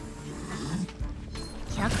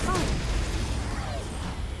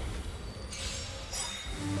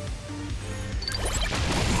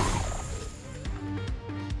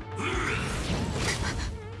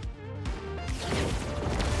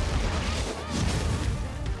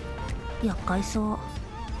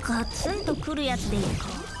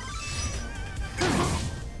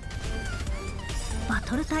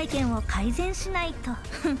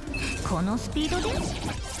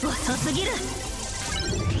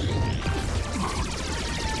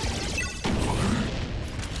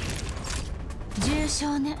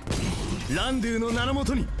ランドゥの名のも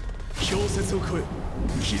とに氷雪を越え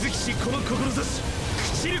気づきしこの志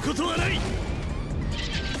朽ちることはない。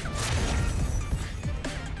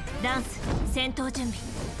ダンス戦闘準備。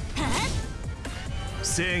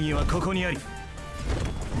正義はここにあり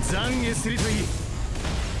懺悔するといい。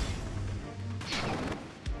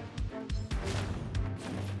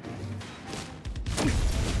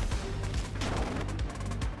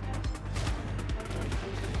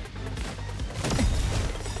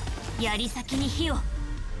槍先に火を、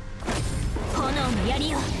炎の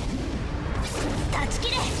槍を断ち切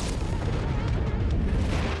れ。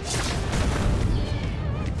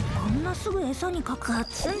こんなすぐ餌にガ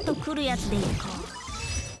ツンとくるやつでいいか。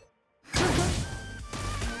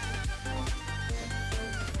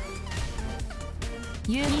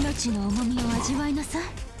有命の重みを味わいなさい。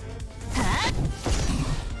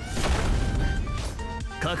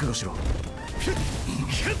覚悟しろ。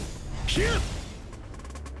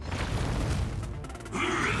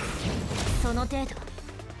その程度。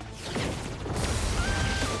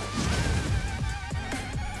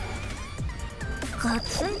ガ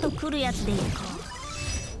ツンとくるやつでいいか。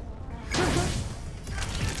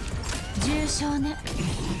重傷ね。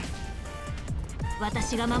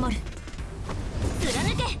私が守る。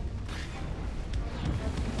貫け。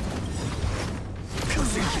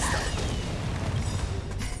風傷だ。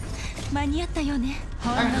間に合ったよね。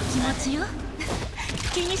ほんの気持ちよ。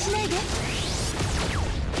気にしないで。ナ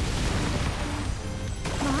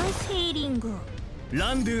イスヒーリング。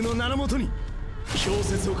ランドゥの名のもとに氷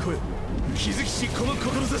雪を越え気づきしこの志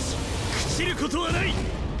朽ちることはない。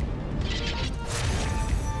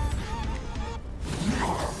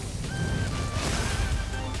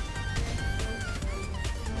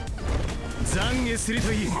懺悔する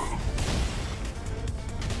といい。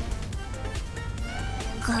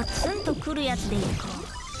ガツンとくるやつでいいか。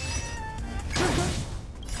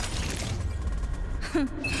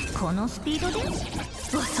このスピードで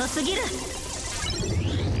遅すぎる。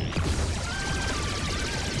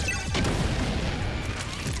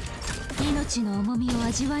命の重みを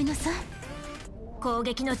味わいなさい。攻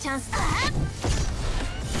撃のチャンスだ。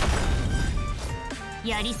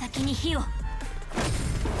槍先に火を。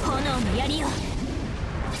炎の槍を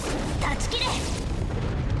断ち切れ。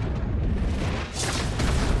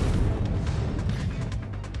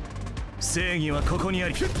正義はここにあ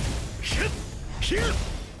り。The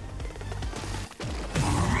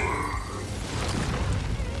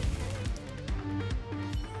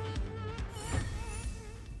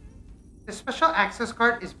special access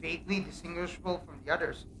card is vaguely distinguishable from the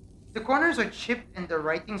others. The corners are chipped and the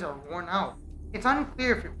writings are worn out. It's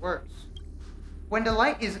unclear if it works. When the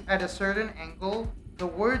light is at a certain angle, the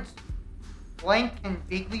words blank can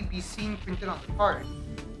vaguely be seen printed on the card.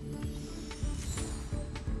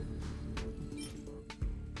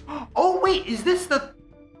 Oh wait, is this the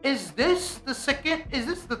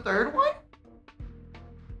third one?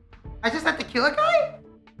 I just had to kill a guy?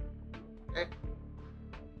 Okay.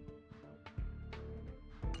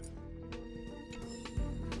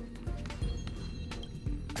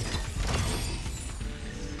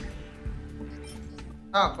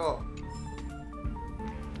 Oh, cool.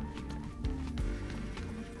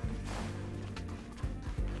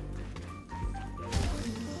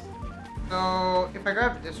 So, if I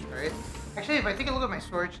grab this, right? Actually, if I take a look at my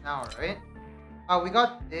storage now, right? We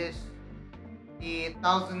got this. The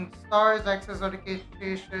 1,000 stars access authentication,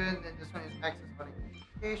 and this one is access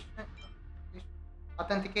authentication.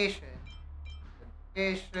 Authentication.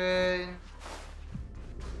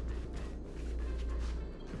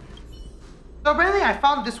 So apparently I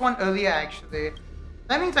found this one earlier actually.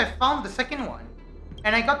 That means I found the second one.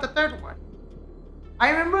 And I got the third one.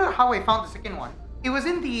 I remember how I found the second one. It was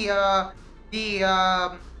in the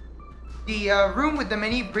room with the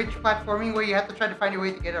mini bridge platforming where you have to try to find a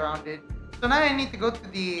way to get around it. So now I need to go to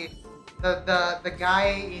the guy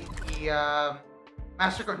in the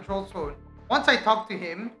master control zone. Once I talk to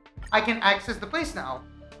him, I can access the place now.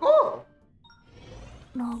 Cool.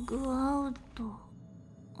 Log out.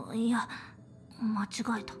 いや、間違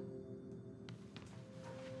えた。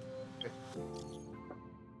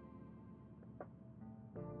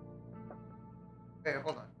Okay,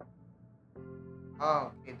 hold on.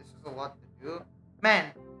 Oh, okay, this is a lot to do.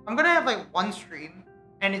 Man, I'm gonna have like one stream,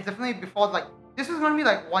 and it's definitely before like this is gonna be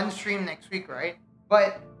like one stream next week, right?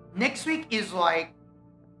 But next week is gonna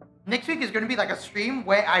be like a stream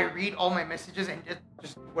where I read all my messages and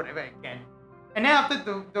just do whatever I can. And then after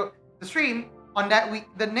the stream on that week,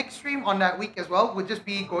 the next stream on that week as well would just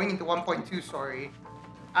be going into 1.2 story.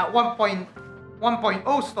 At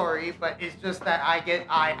 1.0 story, but it's just that I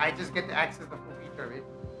just get to access the full feature of it.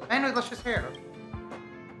 Anyway, let's just hear.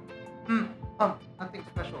 Nothing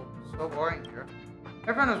special. So boring here.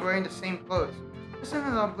 Everyone was wearing the same clothes. This is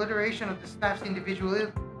an obliteration of the staff's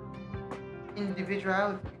individuality.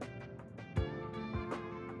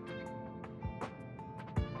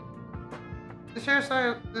 This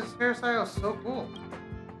hairstyle is so cool.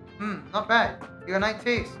 Not bad. You got a nice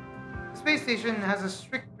taste. The space station has a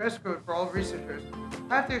strict dress code for all researchers.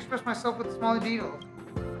 I have to express myself with smaller details.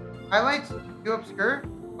 Highlights, too obscure.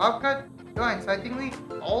 Bob cut, too excitingly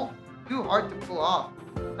all too hard to pull off.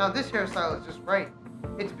 Now this hairstyle is just right.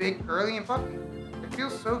 It's big, curly, and puffy. It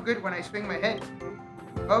feels so good when I swing my head.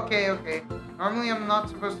 Okay. Normally I'm not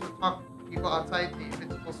supposed to talk to people outside the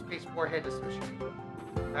Invincible Space Warhead Association.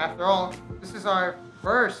 After all, this is our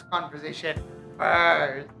first conversation.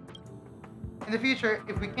 First. In the future,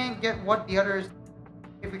 if we can't get what the others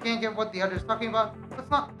talking about, let's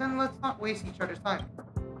not waste each other's time.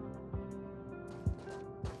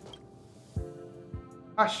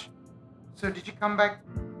 Hush. So did you come back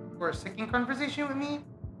for a second conversation with me?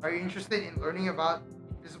 Are you interested in learning about the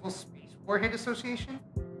Invisible Space Warhead Association?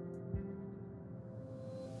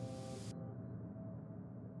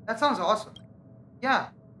 That sounds awesome. Yeah,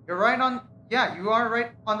 you're right on. Yeah, you are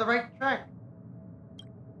right on the right track.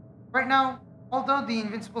 Right now, although the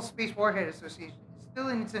Invincible Space Warhead Association is still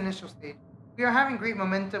in its initial stage, we are having great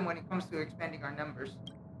momentum when it comes to expanding our numbers.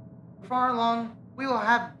 Before long, we will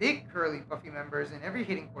have big curly puffy members in every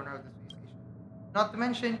hidden corner of the space station. Not to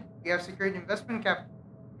mention, we have secured investment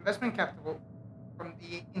capital from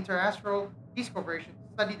the Interastral Peace Corporation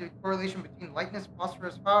to study the correlation between lightless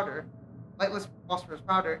phosphorus powder,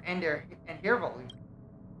 and hair volume.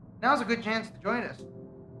 Now's a good chance to join us.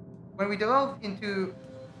 When we delve into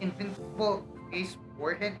Invincible Space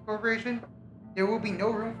Warhead Corporation, there will be no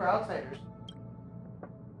room for outsiders.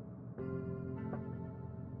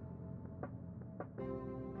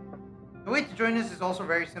 The way to join us is also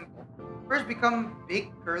very simple. First, become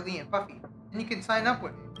big, curly, and puffy. Then you can sign up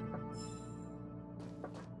with me.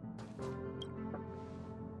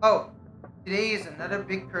 Oh, today is another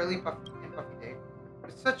big, curly, puffy day.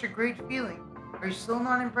 It's such a great feeling. Are you still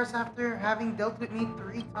not impressed after having dealt with me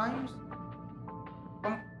 3 times?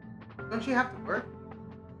 Um, don't you have to work?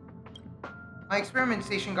 My experiment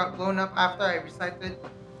station got blown up after I recited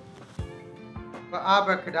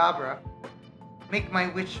Abracadabra, make my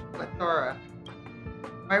witch plethora.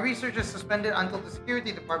 My research is suspended until the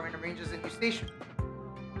security department arranges a new station.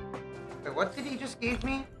 Wait, what did he just give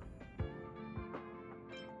me?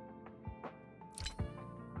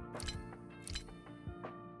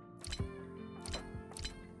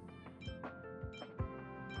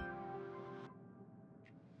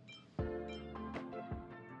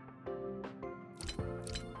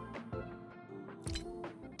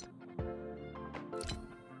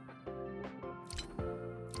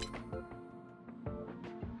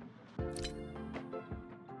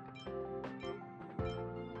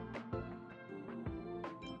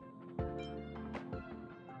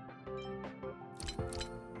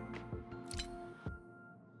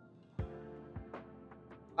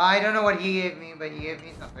 I don't know what he gave me, but he gave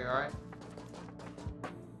me something, alright?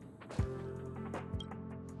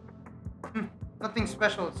 Nothing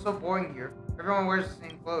special, it's so boring here. Everyone wears the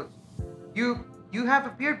same clothes. You have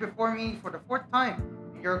appeared before me for the 4th time,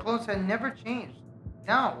 and your clothes have never changed.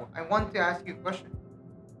 Now, I want to ask you a question.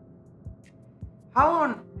 How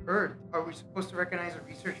on earth are we supposed to recognize a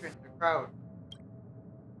researcher in the crowd?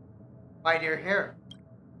 By their hair.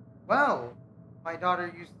 Well, my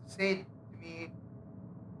daughter used to say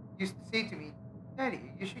to me,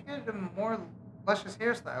 Daddy, you should get a more luscious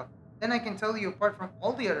hairstyle. Then I can tell you apart from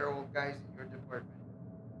all the other old guys in your department.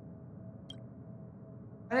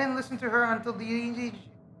 I didn't listen to her until the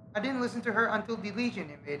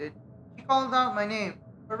Legion invaded. She called out my name,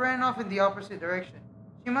 but ran off in the opposite direction.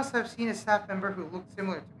 She must have seen a staff member who looked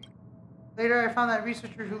similar to me. Later, I found that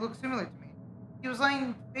researcher who looked similar to me. He was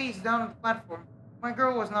lying face down on the platform. My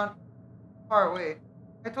girl was not far away.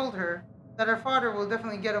 I told her that her father will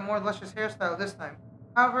definitely get a more luscious hairstyle this time.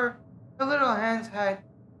 However, her little hands had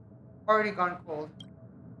already gone cold.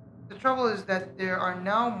 The trouble is that there are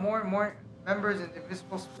now more and more members in the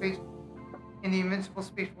Invincible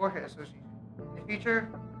Space Warhead Association. In the future,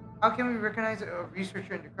 how can we recognize a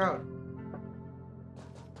researcher in the crowd?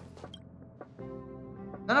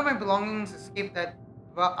 None of my belongings escaped that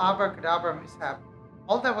abracadabra mishap.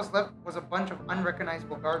 All that was left was a bunch of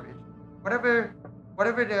unrecognizable garbage. Whatever,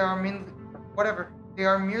 whatever they are, whatever they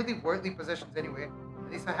are, merely worldly possessions anyway.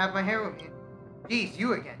 At least I have my hair with me. Geez,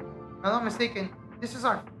 you again. If I'm not mistaken, this is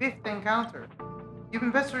our 5th encounter. You've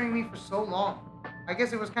been pestering me for so long. I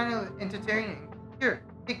guess it was kind of entertaining. Here,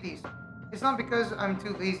 take these. It's not because I'm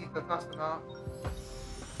too lazy to toss them out.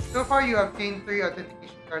 So far, you have obtained 3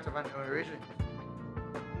 authentication cards of unknown origin.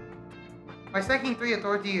 By stacking 3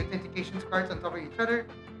 authority authentication cards on top of each other,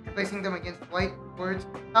 placing them against light words,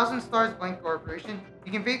 1,000 Stars Blank Corporation,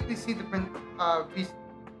 you can vaguely see the print.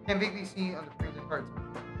 Can vaguely see on the printed cards.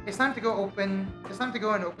 It's time to go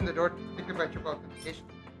and open the door to particular by triple authentication.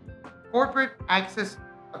 Corporate access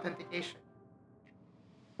authentication.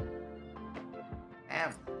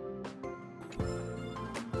 Damn.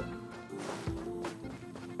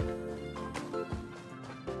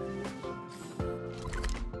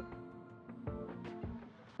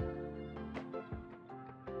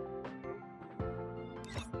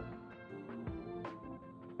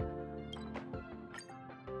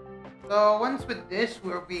 So once with this,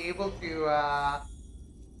 we'll be able to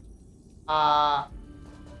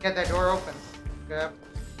get that door open. Okay.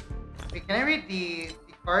 Wait, can I read the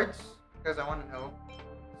cards? Because I want to know.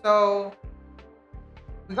 So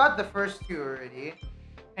we got the first 2 already,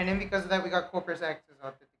 and then because of that, we got corporate access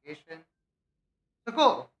authentication. So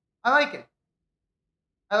cool. I like it.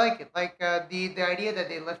 I like it. Like the idea that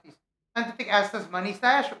they left these scientific access money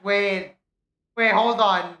stash. Wait, hold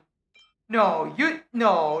on.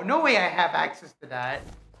 No, no way I have access to that.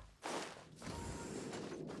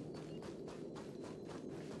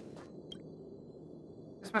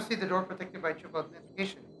 This must be the door protected by triple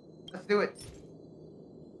authentication. Let's do it.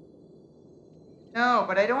 No,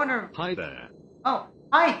 but I don't want to. Hi there. Oh,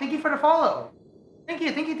 hi! Thank you for the follow. Thank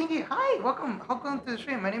you. Hi, welcome to the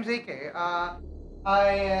stream. My name's AK. I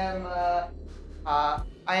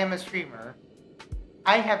am a streamer.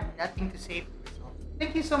 I have nothing to say for myself.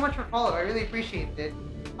 Thank you so much for follow. I really appreciate it.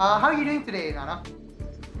 How are you doing today, Nana?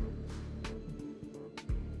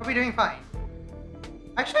 Hope you're doing fine.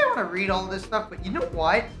 Actually, I want to read all this stuff, but you know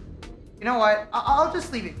what? I'll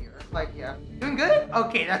just leave it here. Like, yeah. Doing good?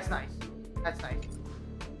 Okay, that's nice. That's nice.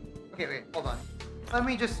 Okay, wait, hold on. Let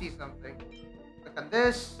me just see something. Click on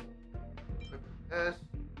this. Click on this.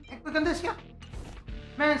 And click on this, yeah.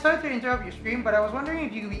 Man, sorry to interrupt your stream, but I was wondering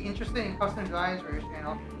if you could be interested in custom designs for your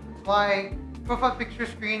channel. Like profile picture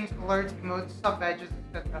screens, alerts, emotes, sub badges,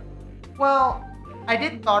 etc. Well, I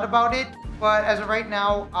did thought about it, but as of right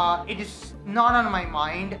now, it is not on my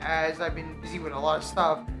mind as I've been busy with a lot of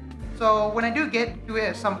stuff. So when I do get to it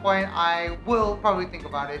at some point, I will probably think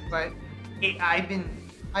about it. But I've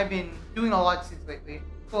been doing a lot since lately.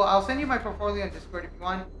 So I'll send you my portfolio on Discord if you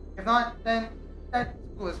want. If not, then that's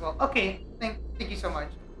cool as well. Okay, thank you so much.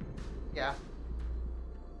 Yeah.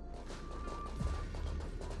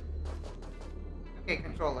 Okay,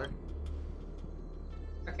 controller.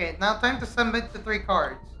 Okay, now time to submit the 3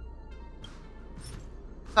 cards.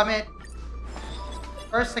 Submit.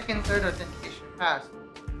 First, second, third authentication passed.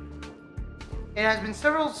 It has been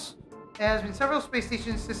several space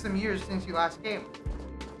station system years since you last came.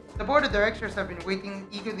 The board of directors have been waiting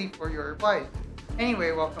eagerly for your replies.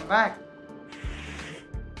 Anyway, welcome back.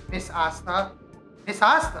 Miss Asta? Miss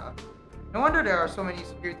Asta? No wonder there are so many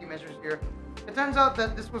security measures here. It turns out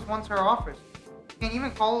that this was once her office. You can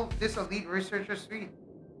even call this a lead researcher suite.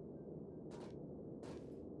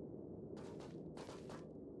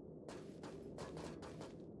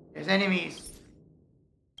 There's enemies.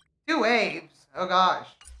 2 waves. Oh gosh.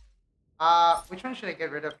 Which one should I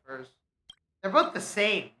get rid of first? They're both the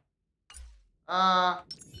same. You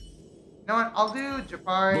know what? I'll do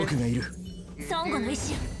Japari. And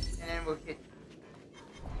then we'll hit.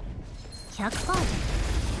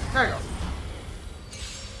 100%. There we go.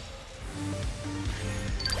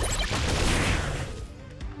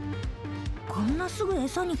こんなすぐ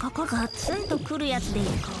餌にかかガツンとくるやつでいい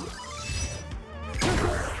か。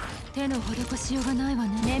手の施しようがないわ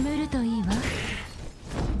ね。眠るといいわ。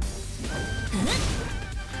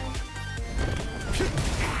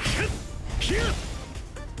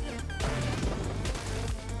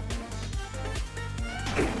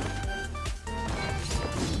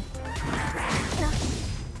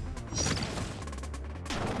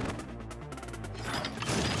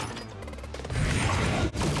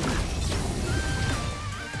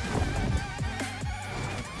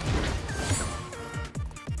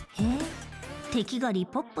敵がリ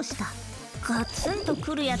ポップした。ガツンと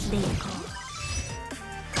くるやつでいいか。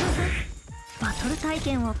バトル体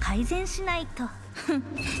験を改善しないと。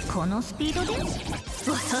このスピードで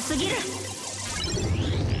遅すぎる。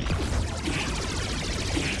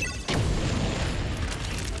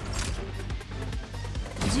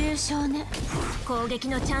重傷ね。攻撃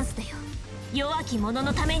のチャンスだよ。弱き者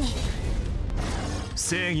のために。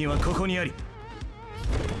正義はここにあり、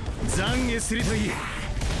懺悔するといい。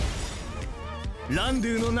ランド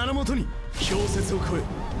ゥの名のもとに氷雪を越え、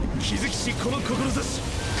気づきしこの志、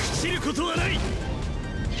朽ちることはない。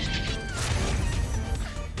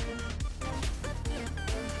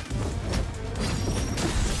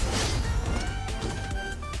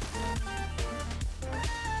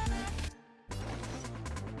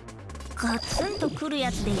ガツンとくる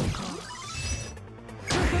やつでいいか。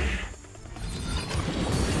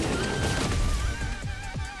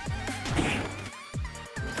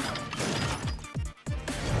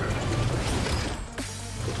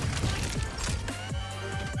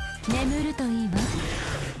眠るといいわ。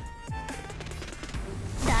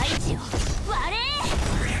大地を割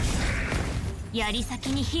れ。槍先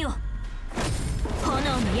に火を。炎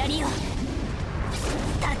の槍を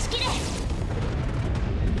断ち切れ。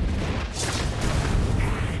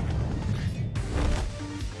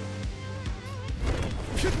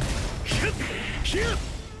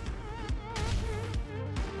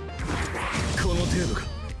この程度か。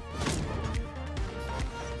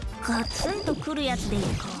ガツンとくるやつでいい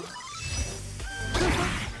か。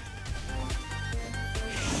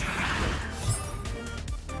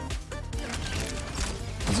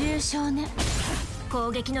重傷ね。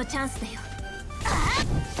攻撃のチャンスだよ。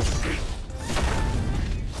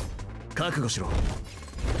覚悟しろ。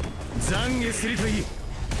懺懺悔するといい。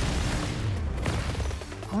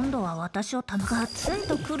今度は私をガツン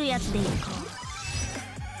とくるやつでいいか。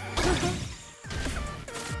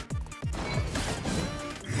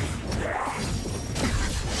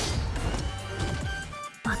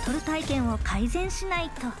バトル体験を改善しない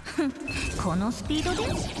と。このスピードで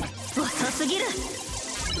遅すぎる。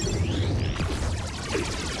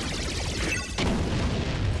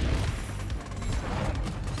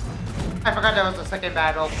I forgot that was the second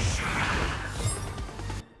battle.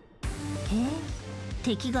 へえ、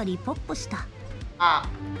敵がリポップした。あ、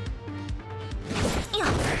いや、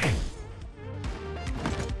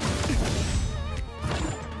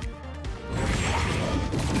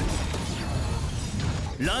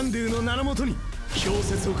ランドゥの名のもとに氷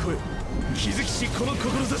雪を越え気づきしこの志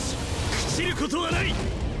朽ちることはない。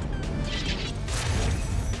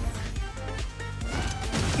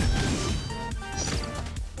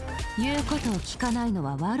言うことを聞かないの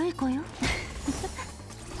は悪い子よ。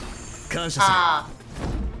感謝あ、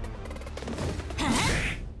する。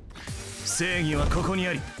正義はここに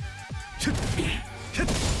あり。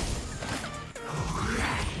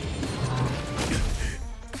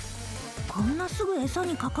こんなすぐ餌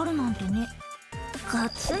にかかるなんてね。ガ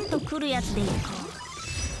ツンとくるやつでいいか。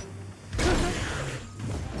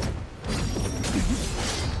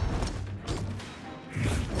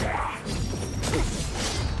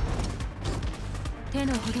手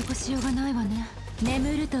の施しようがないわね。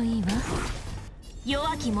眠るといいわ。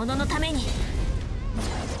弱き者のために。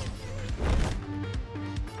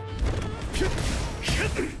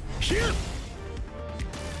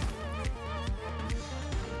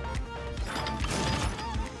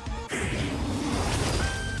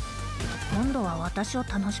今度は私を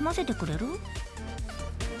楽しませてくれる？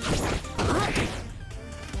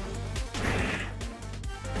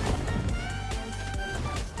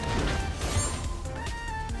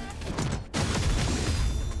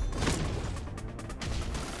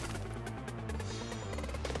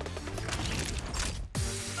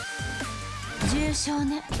重傷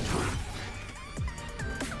ね。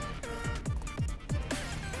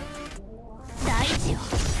大地を割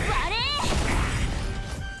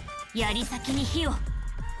れ。槍先に火を、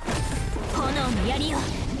炎の槍を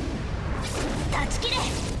断ち切れ。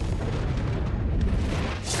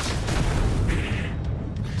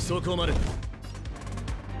そこまで。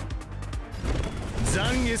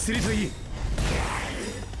懺悔するといい。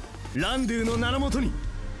ランドゥの名のもとに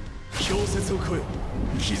氷雪を越え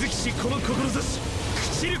気づきしこの志朽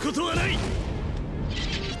ちることはない。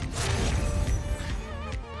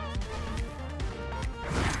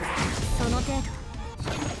その程度。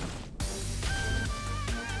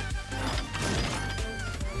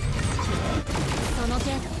その程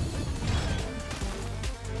度。へ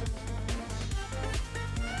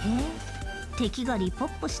え、敵がリポ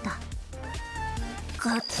ップした。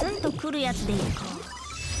ガツンとくるやつでいいか。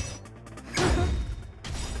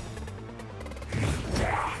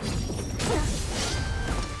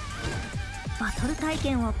バトル体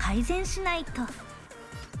験を改善しないと。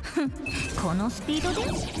このスピードで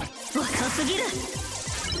遅すぎる。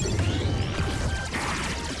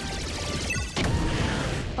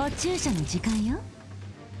お注射の時間よ。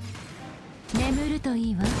眠ると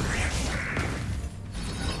いいわ。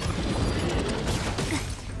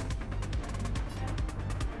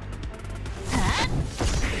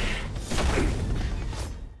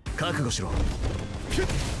覚悟しろ。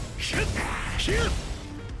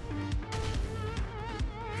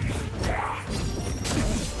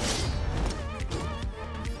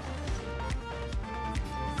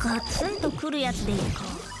ガツンとくるやつでいいか。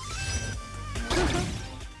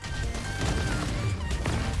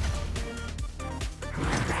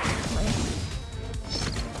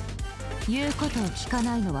言うことを聞か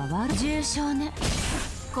ないのは悪い。重傷ね。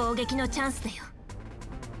攻撃のチャンスだよ。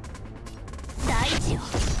大地を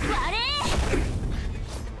割れ。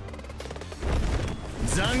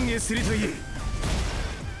懺悔するといい。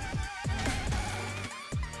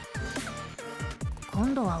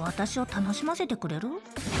今度は私を楽しませてくれる？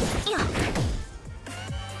いや、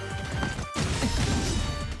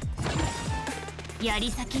槍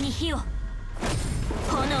先に火を、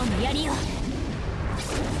炎の槍を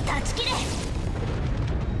断ち切れ。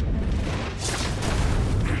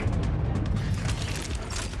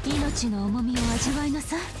命の重みを味わいな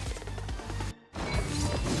さい。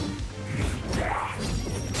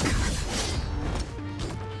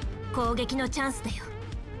攻撃のチャンスだよ。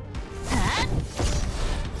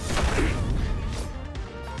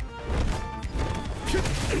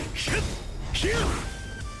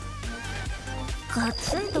ガ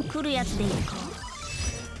ツンとくるやつでいいか。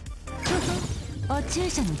お注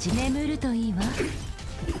射の眠るといいわ。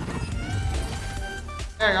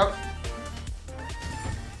There you go.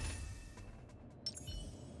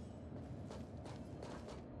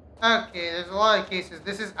 Okay, there's a lot of cases.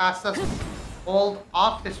 This is Asta's old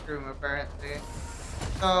office room, apparently.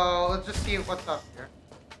 So, let's just see what's up here.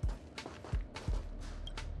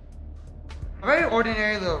 A very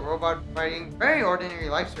ordinary little robot providing very ordinary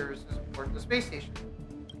life services aboard the space station.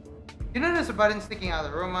 You notice a button sticking out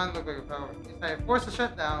of the robot, look like a power. Decided to force a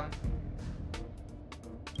shutdown.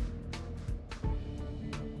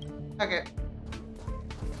 Okay.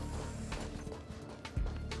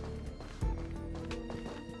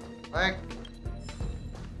 Select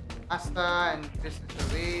Asta and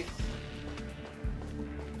business elite.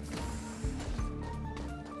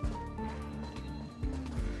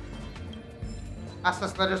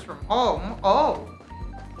 Asta's letters from home. Oh!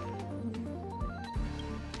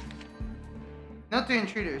 Note to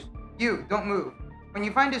intruders. You, don't move. When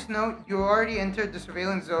you find this note, you already entered the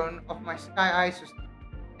surveillance zone of my Sky Eye system.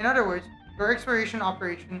 In other words, your exploration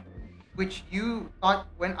operation, which you thought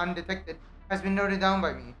went undetected, has been noted down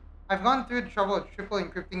by me. I've gone through the trouble of triple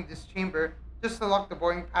encrypting this chamber just to lock the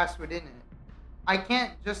boring past within it. I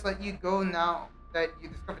can't just let you go now that you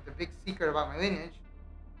discovered the big secret about my lineage.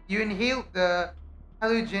 You inhaled the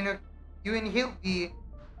hallucinogenic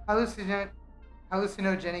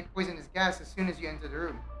poisonous gas as soon as you entered the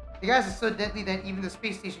room. The gas is so deadly that even the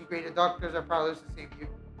space station grade doctors are powerless to save you.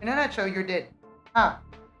 In a nutshell, you're dead. Ah,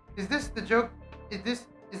 is this the joke? Is this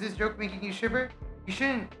joke making you shiver? You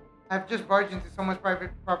shouldn't have just barged into someone's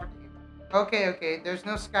private property. Okay, there's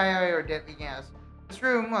no Sky Eye or deadly gas. This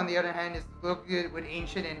room, on the other hand, is loaded with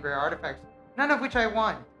ancient and rare artifacts, none of which I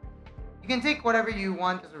want. You can take whatever you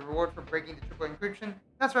want as a reward for breaking the triple encryption.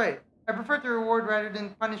 That's right. I prefer to reward rather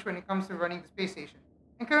than punish when it comes to running the space station.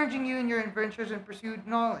 Encouraging you in your adventures and pursued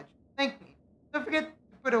knowledge. Thank me. Don't forget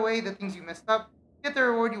to put away the things you messed up. Get the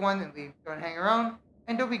reward you want and leave. Don't hang around,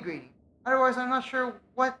 and don't be greedy. Otherwise, I'm not sure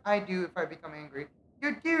what I'd do if I become angry.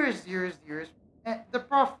 Your dearest, the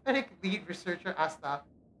prophetic lead researcher Asta.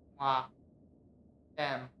 Wow.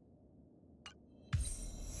 Damn.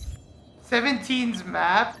 17's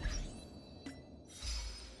map?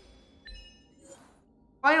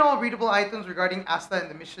 Find all readable items regarding Asta and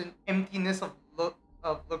the mission Emptiness of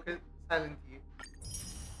Locus Silently.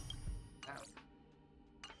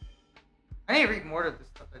 I need to read more of this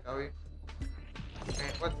stuff, I tell you. Okay,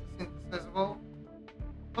 what's synthesizable?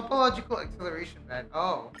 Topological acceleration band.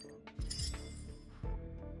 Oh.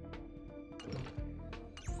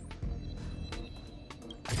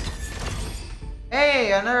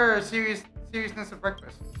 Hey, another seriousness of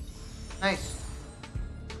breakfast. Nice.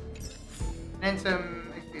 And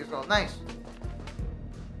some XP as well. Nice.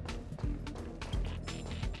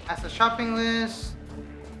 As a shopping list.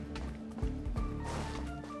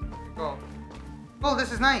 Cool. Cool,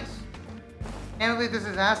 this is nice. Can't believe this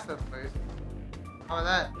is Asta's place. How about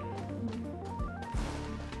that?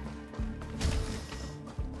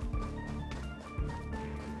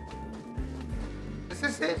 Is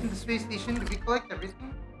this it in the space station? Did we collect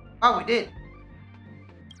everything? Oh, we did.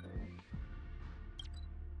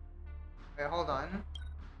 Okay, hold on.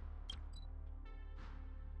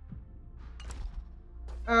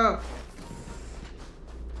 Okay.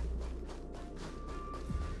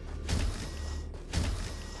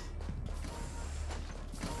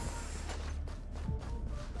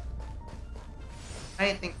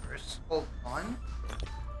 Anything first? Hold on.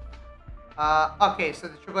 Okay, so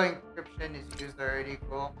the triple encryption is used already.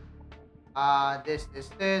 Cool. This.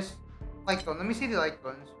 Light cone. Let me see the light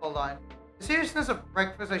cones. Hold on. The seriousness of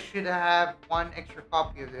breakfast, I should have one extra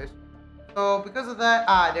copy of this. So because of that,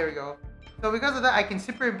 there we go. So because of that, I can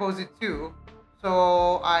superimpose it too.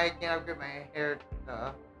 So I can upgrade my hair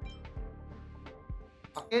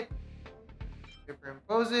pocket.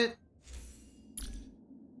 Superimpose it.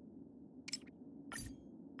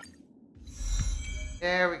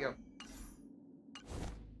 There we go.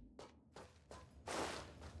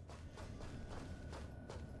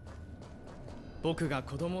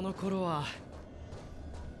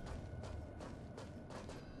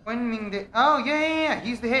 Oh, yeah.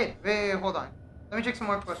 He's the hit. Wait, hold on. Let me check some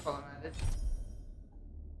more quests while I'm at it.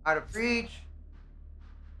 Out of reach.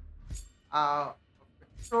 Out of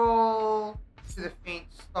control. To the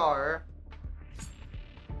faint star.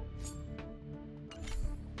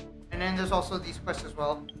 And then there's also these quests as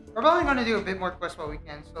well. We're probably going to do a bit more quests while we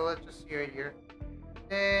can, so let's just see right here.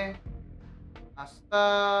 Okay.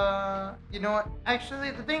 Asta. You know what?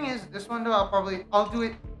 Actually, the thing is, this one though, I'll do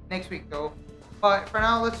it next week though. But for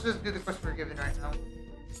now, let's just do the quest we're given right now.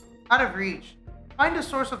 Out of reach. Find the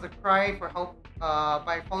source of the cry for help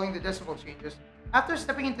by following the decibel changes. After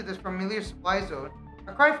stepping into this familiar supply zone,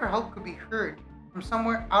 a cry for help could be heard from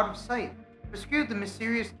somewhere out of sight. Rescue the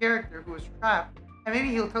mysterious character who was trapped, and maybe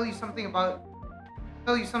he'll tell you something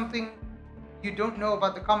you don't know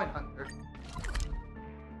about the Comet Hunter.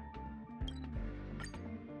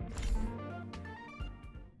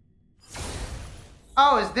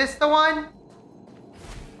 Oh, is this the one?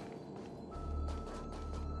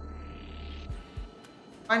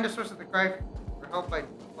 Find the source of the cry for help by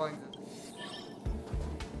following this.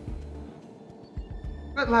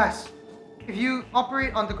 At last, if you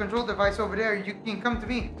operate on the control device over there, you can come to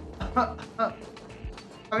me. I've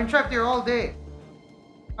been trapped here all day.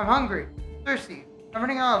 I'm hungry, thirsty. I'm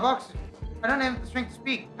running out of oxygen. I don't have the strength to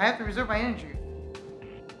speak. I have to reserve my energy.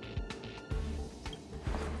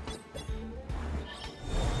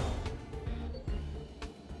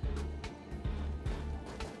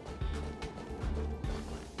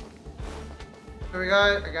 So we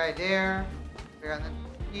got a guy there. We got another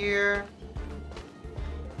here.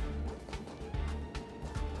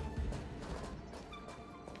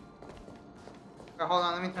 Okay, hold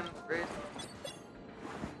on, let me turn the bridge.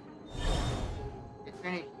 Okay,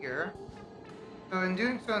 turn it here. So in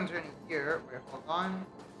doing so, I'm turning here. Wait, hold on.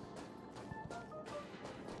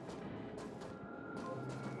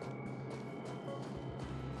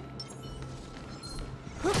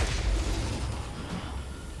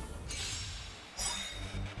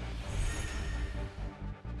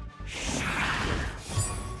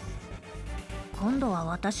今度は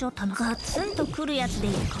私をガツンとくるやつで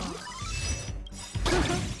いこ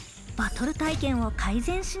う。バトル体験を改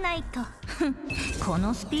善しないと。こ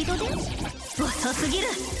のスピードで遅すぎる。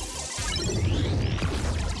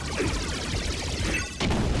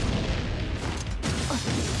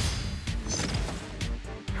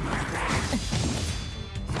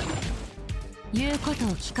言うことを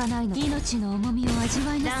聞かないの。命の重みを味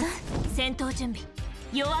わいなさい。戦闘準備。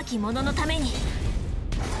弱き者のために。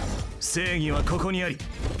正義はここにあり、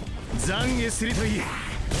懺悔するといい。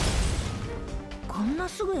こんな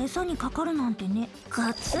すぐ餌にかかるなんてね。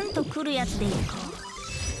ガツンとくるやつでいいか。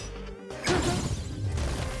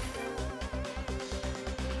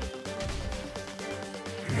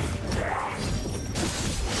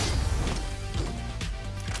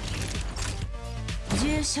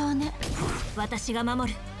重傷ね。私が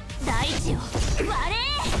守る。大地を割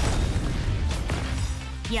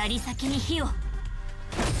れ。槍先に火を。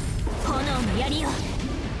炎の槍を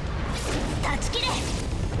断ち切れ。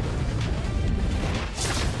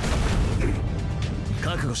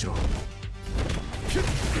覚悟しろ。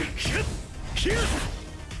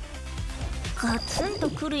ガツンと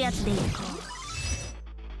くるやつでいいか。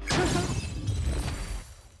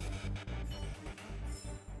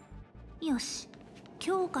よし、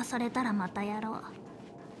強化されたらまたやろ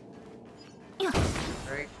う。よっ。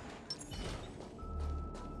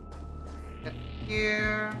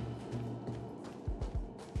Here.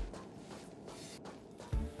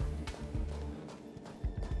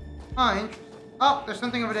 Oh, interesting. Oh, there's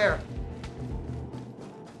something over there.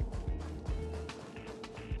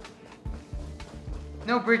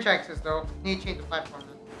 No bridge access though. Need to change the platform.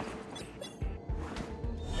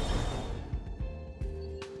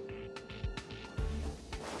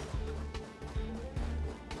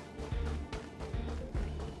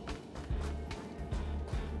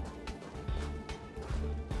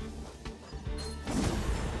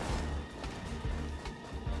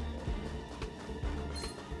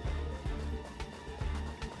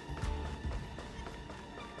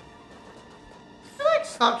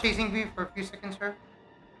 Stop chasing me for a few seconds, sir.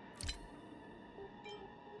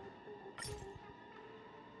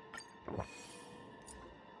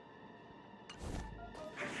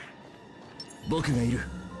 Boku ga iru.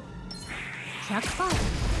 100%。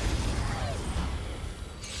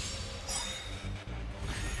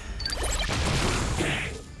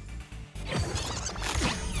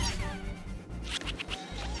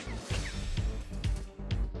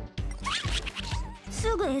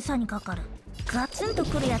すぐ餌にかかる。ガツンと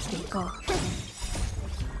くるやつでいこう。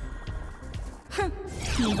ふん、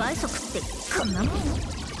2倍速ってこんなもん。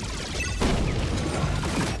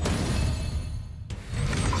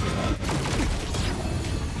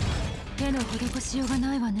手の施しようが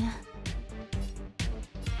ないわね。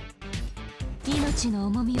命の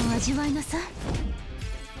重みを味わいなさい。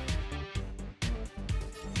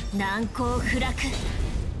難攻不落。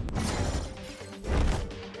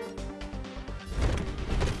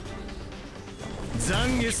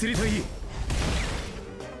懺悔するといい。へ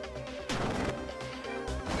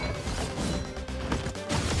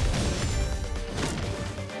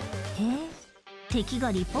え、敵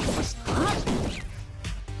がリポットした。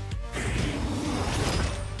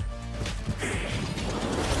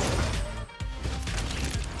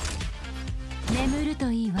ね眠る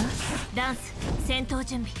といいわ。ダンス戦闘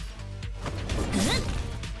準備。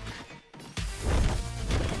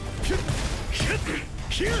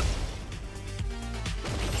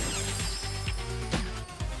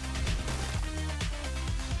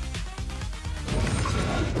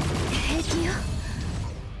平気よ。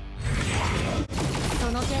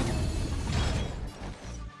その程度。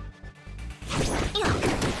よっ。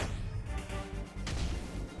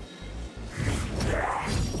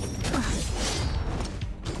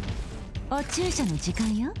お注射の時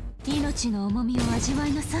間よ。命の重みを味わ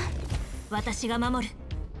いなさい。私が守る。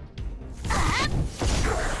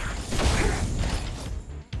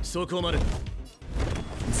そこまで。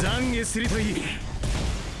懺悔するといい。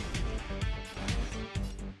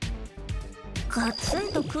ガツ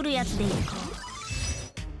ンとくるやつでいいか。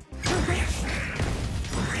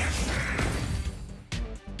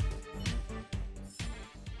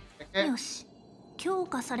よし、強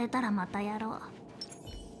化されたらまたやろう。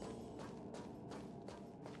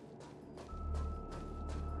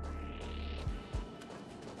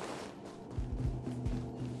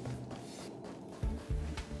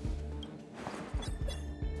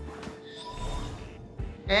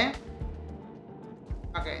Okay.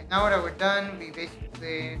 Okay, now that we're done, we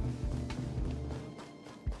basically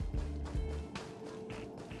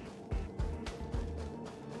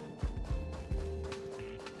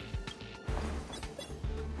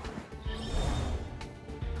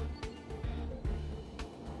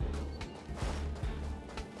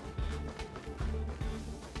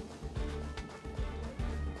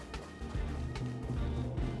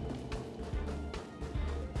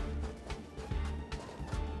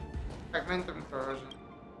fragmentum corrosion.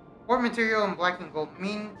 Port material in black and gold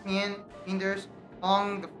meanders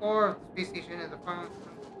along the floor of the space station is a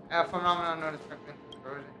phenomenon known as fragmentum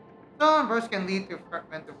corrosion. Stellar bursts can lead to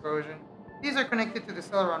fragmentum corrosion. These are connected to the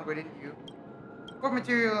celeron within you. Port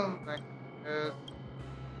material like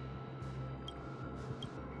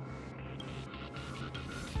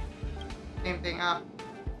same thing, huh?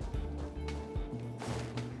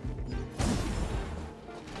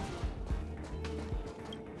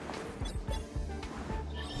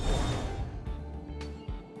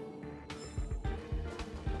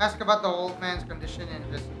 Ask about the old man's condition and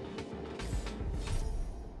investigate.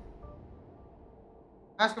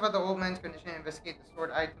 Ask about the old man's condition and investigate the stored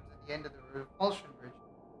items at the end of the repulsion bridge.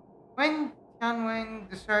 When Tianwen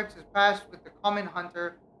describes his past with the common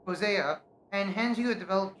hunter, Hosea, and hands you a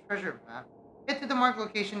developed treasure map, head to the marked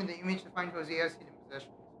location in the image to find Hosea's hidden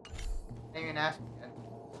possessions. Can't even ask again.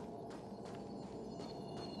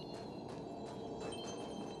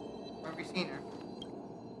 Where have we seen her?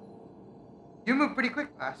 You move pretty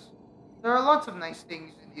quick, class. There are lots of nice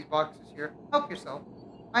things in these boxes here. Help yourself.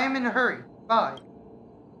 I am in a hurry. Bye.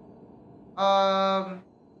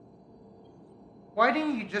 Why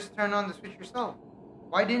didn't you just turn on the switch yourself?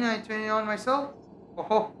 Why didn't I turn it on myself?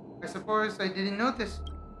 Oh, I suppose I didn't notice.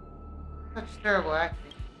 Such terrible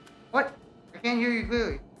acting. What? I can't hear you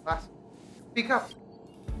clearly, class. Speak up.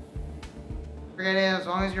 Forget it as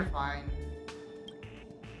long as you're fine.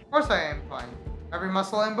 Of course I am fine. Every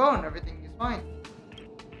muscle and bone, everything is fine.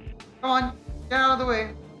 Come on, get out of the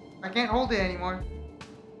way. I can't hold it anymore.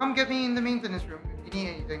 Come get me in the maintenance room if you need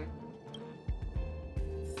anything.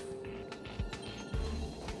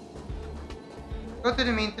 Go to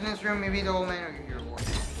the maintenance room, maybe the old man will give you a reward.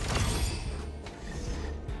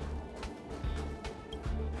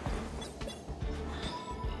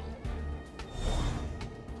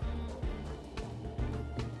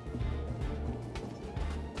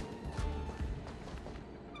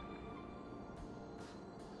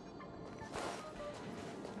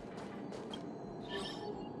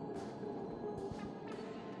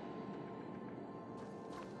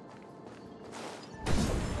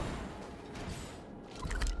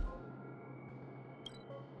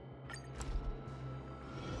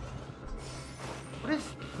 What is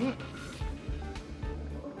it?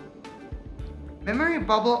 Memory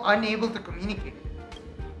bubble unable to communicate.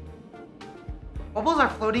 Bubbles are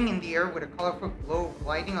floating in the air with a colorful glow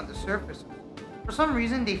gliding on the surface. For some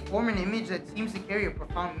reason, they form an image that seems to carry a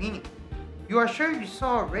profound meaning. You are sure you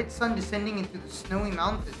saw a red sun descending into the snowy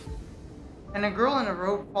mountains, and a girl in a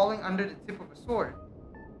robe falling under the tip of a sword.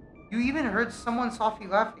 You even heard someone softly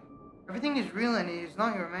laughing. Everything is real and it is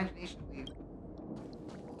not your imagination, Lee.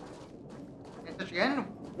 And touch again?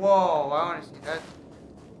 Whoa, I want to see that.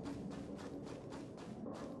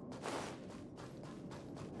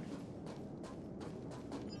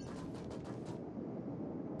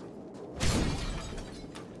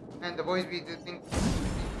 And the boys we do think.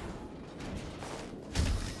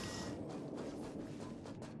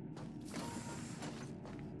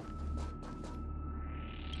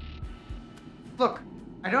 Look,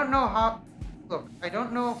 I don't know how. Look, I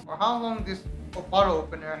don't know for how long this bottle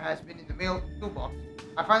opener has been in the mail toolbox.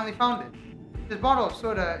 I finally found it. This bottle of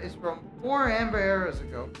soda is from 4 amber eras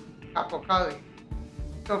ago. Capo Cali.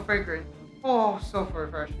 So fragrant. Oh, so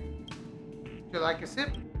refreshing. Would you like a sip?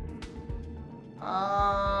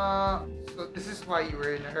 So this is why you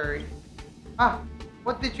were in a hurry. Ah,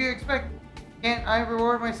 what did you expect? Can't I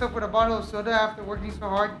reward myself with a bottle of soda after working so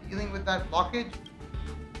hard dealing with that blockage?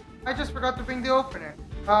 I just forgot to bring the opener.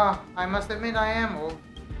 I must admit I am old.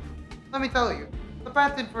 Let me tell you, the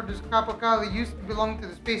patent for this Capo Cali used to belong to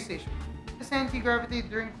the space station. This anti-gravity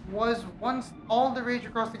drink was once all the rage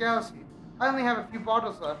across the galaxy. I only have a few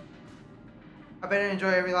bottles left. I better enjoy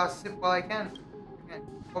every last sip while I can.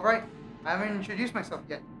 Alright, I haven't introduced myself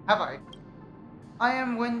yet, have I? I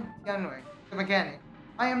am Wen Tianwei, the mechanic.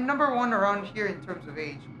 I am number 1 around here in terms of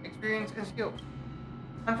age, experience, and skills.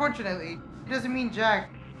 Unfortunately, it doesn't mean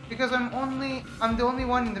jack, because I'm the only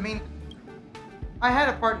one in the main. I had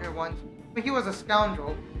a partner once, but he was a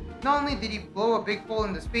scoundrel. Not only did he blow a big hole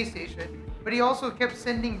in the space station, but he also kept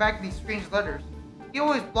sending back these strange letters. He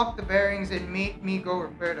always blocked the bearings and made me go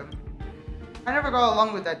repair them. I never got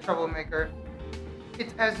along with that troublemaker.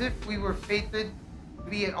 It's as if we were fated to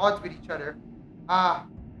be at odds with each other.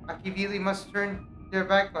 Akivili must turn their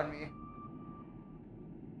back on me.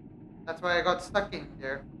 That's why I got stuck in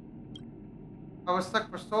there. I was stuck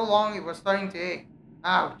for so long it was starting to ache.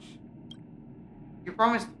 Ouch. You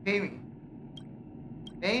promised to pay me.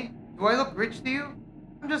 Hey, do I look rich to you?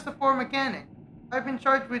 I'm just a poor mechanic. I've been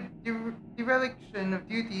charged with dereliction of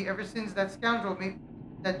duty ever since that scoundrel made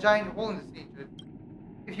that giant hole in the station.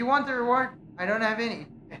 If you want a reward, I don't have any.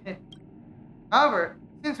 However,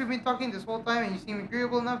 since we've been talking this whole time and you seem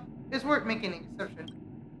agreeable enough, it's worth making an exception.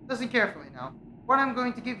 Listen carefully now. What I'm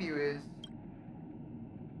going to give you is...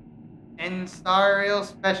 N-Star Rail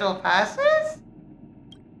Special Passes?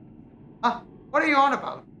 What are you on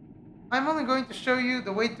about? I'm only going to show you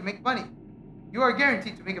the way to make money. You are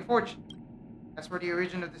guaranteed to make a fortune. As for the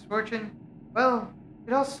origin of this fortune, well,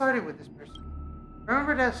 it all started with this person.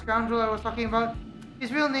 Remember that scoundrel I was talking about?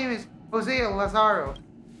 His real name is Jose Lazaro.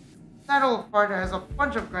 That old farter has a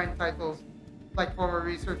bunch of grand titles, like former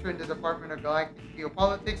researcher in the Department of Galactic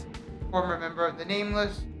Geopolitics, former member of the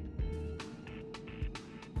Nameless,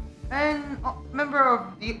 and member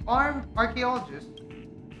of the Armed Archaeologists.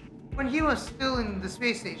 When he was still in the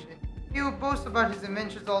space station, he would boast about his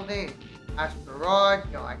inventions all day. Astro Rod,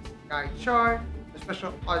 Galactic Guide Chart, the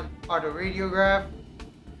special autoradiograph,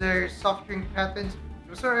 their soft drink patents. He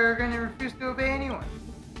was so arrogant and refused to obey anyone.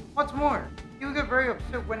 What's more, he would get very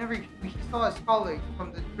upset whenever he saw his colleagues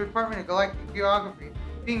from the Department of Galactic Geography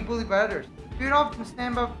being bullied by others. He would often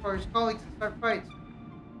stand up for his colleagues and start fights.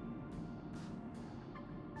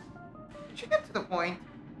 Did you get to the point?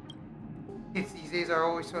 Kids these days are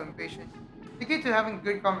always so impatient. The key to having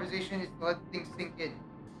good conversation is to let things sink in.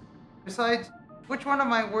 Besides, which one of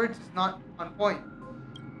my words is not on point?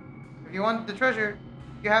 If you want the treasure,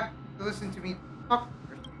 you have to listen to me talk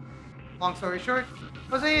first. Long story short,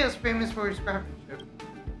 Jose is famous for his craftsmanship.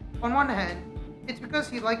 On one hand, it's because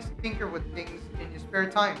he likes to tinker with things in his spare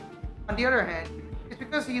time. On the other hand, it's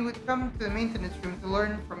because he would come to the maintenance room to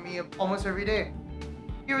learn from me almost every day.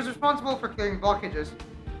 He was responsible for clearing blockages.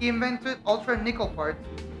 He invented ultra nickel parts,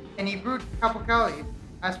 and he brewed Capo Cali.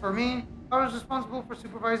 As for me, I was responsible for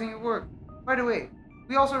supervising his work. By the way,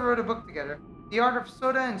 we also wrote a book together, The Art of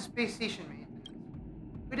Soda and Space Station Maintenance.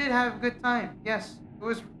 We did have a good time, yes.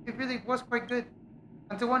 It really was quite good.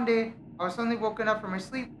 Until one day, I was suddenly woken up from my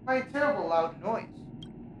sleep by a terrible loud noise.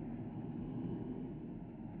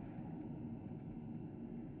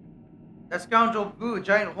 That scoundrel blew a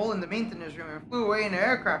giant hole in the maintenance room and flew away in an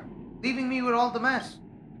aircraft, leaving me with all the mess.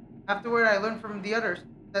 Afterward, I learned from the others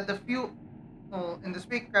that the fuel in the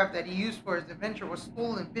spacecraft that he used for his adventure was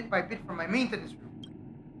stolen bit by bit from my maintenance room.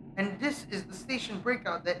 And this is the station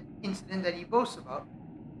breakout incident that he boasts about.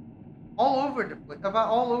 All over the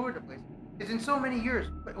place. It's in so many years,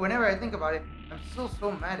 but whenever I think about it, I'm still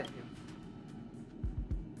so mad at him.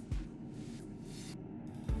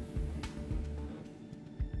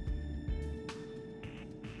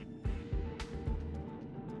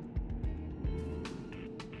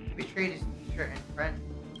 He betrayed his teacher and friend.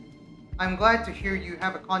 I'm glad to hear you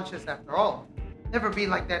have a conscience after all. Never be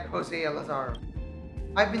like that, Jose Lazaro.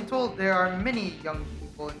 I've been told there are many young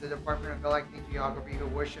people in the Department of Galactic Geography who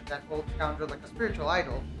worship that old scoundrel like a spiritual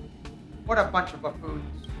idol. What a bunch of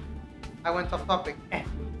buffoons. I went off topic.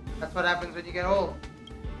 That's what happens when you get old.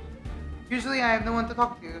 Usually I have no one to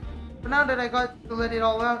talk to, but now that I got to let it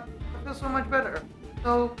all out, I feel so much better.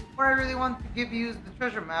 So, what I really want to give you is the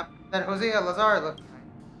treasure map that Jose Lazaro left behind.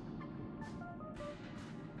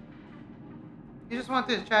 You just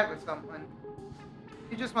wanted to chat with someone.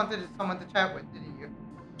 You just wanted someone to chat with, didn't you?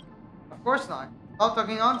 Of course not. Stop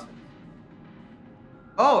talking nonsense.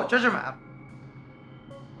 Oh, treasure map.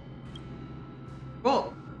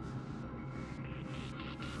 Cool.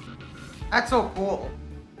 That's so cool.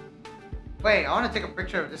 Wait, I want to take a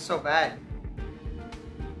picture of this so bad.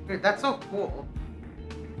 Dude, that's so cool.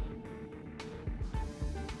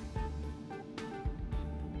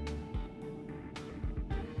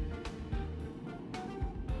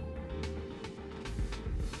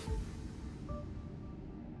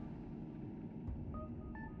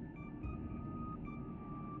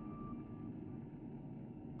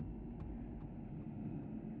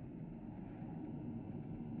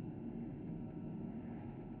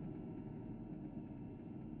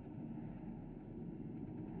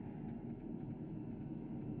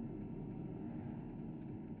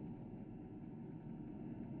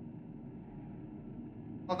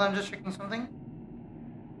 Hold on, I'm just checking something.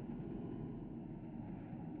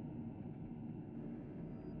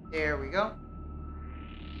 There we go.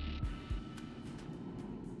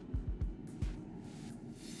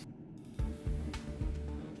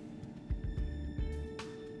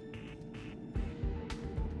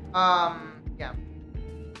 Yeah.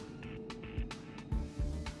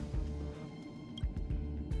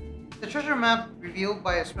 The treasure map revealed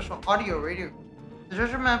by a special The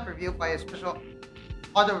treasure map revealed by a special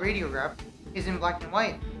auto radiograph is in black and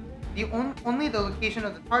white. Only the location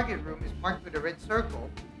of the target room is marked with a red circle.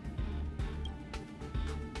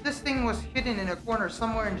 This thing was hidden in a corner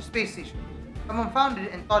somewhere in the space station. Someone found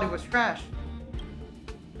it and thought it was trash.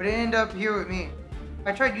 But it ended up here with me.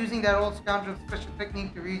 I tried using that old scoundrel's special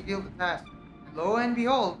technique to reveal the task. And lo and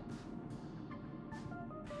behold,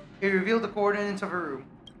 it revealed the coordinates of a room.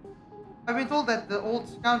 I've been told that the old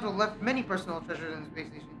scoundrel left many personal treasures in the space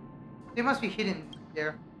station. They must be hidden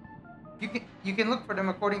there. You can look for them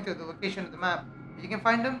according to the location of the map. If you can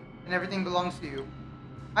find them, then everything belongs to you.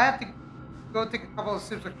 I have to go take a couple of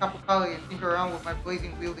sips of Capocali and tinker around with my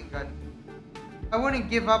blazing wielding gun. I wouldn't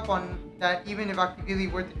give up on that even if Akivili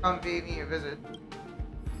were to come pay me a visit.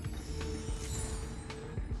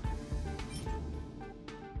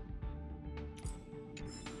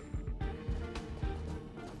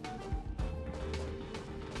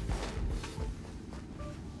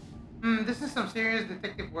 This is some serious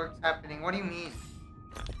detective work happening. What do you mean?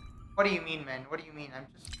 What do you mean, man? What do you mean?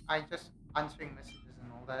 I'm just answering messages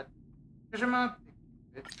and all that. Treasure map.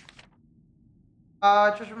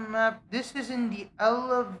 Treasure map. This is in the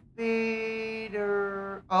elevator.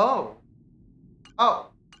 Oh.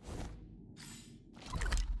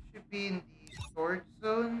 Should be in the storage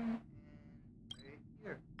zone. And right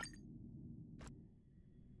here.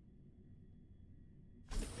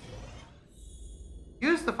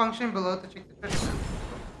 Use the function below to check the treasure map.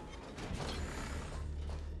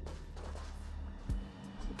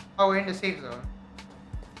 Oh, we're in the safe zone.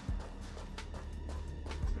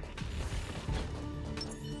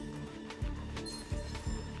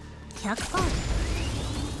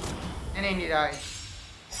 And then he died.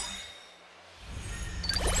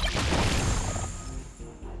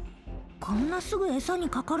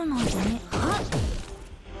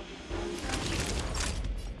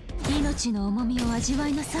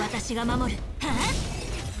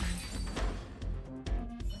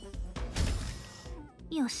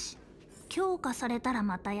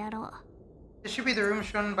 This should be the room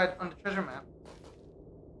shown on the treasure map.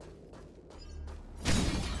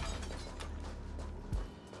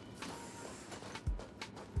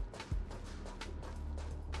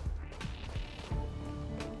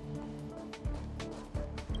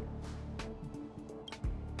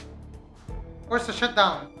 Where's the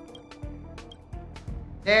shutdown?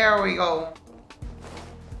 There we go.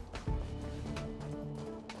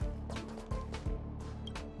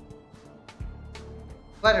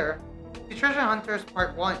 Letter to Treasure Hunters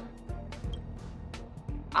Part 1.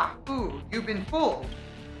 You've been fooled.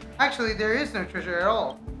 Actually, there is no treasure at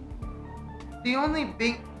all. The only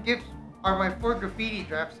big gifts are my 4 graffiti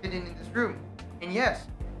drafts hidden in this room. And yes,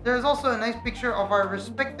 there is also a nice picture of our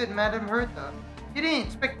respected Madame Hertha. You didn't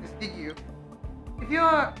expect this, did you? If you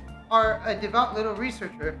are a devout little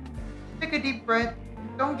researcher, take a deep breath,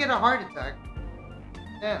 don't get a heart attack.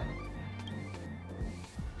 Damn,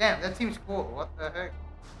 that seems cool. What the heck?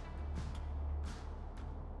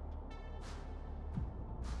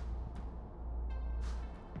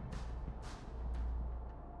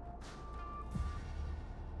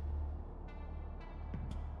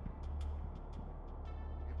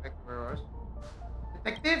 Back to where I was.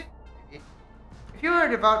 Detective? Maybe. If you are a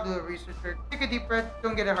devout little researcher, take a deep breath,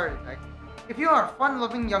 don't get a heart attack. If you are a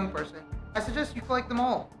fun-loving young person, I suggest you collect them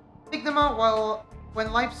all. Take them out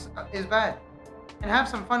when life is bad, and have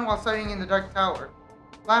some fun while studying in the Dark Tower.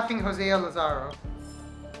 Laughing Hosea Lazaro.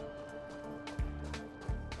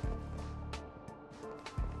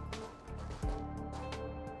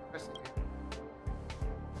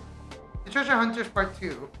 The Treasure Hunters Part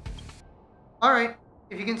 2. Alright,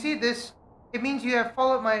 if you can see this, it means you have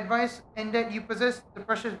followed my advice and that you possess the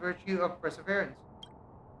precious virtue of perseverance.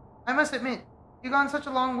 I must admit, you've gone such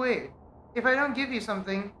a long way. If I don't give you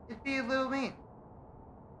something, it'd be a little mean.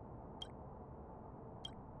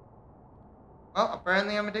 Well,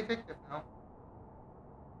 apparently I'm a detective now.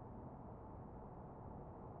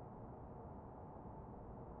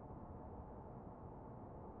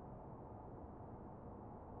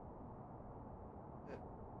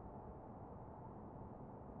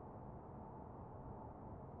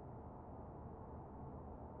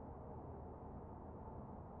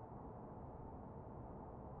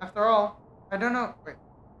 After all, I don't know. Wait.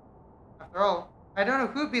 After all, I don't know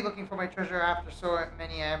who'd be looking for my treasure after so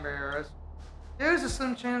many amber arrows. There is a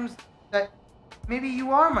slim chance that maybe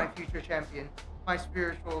you are my future champion, my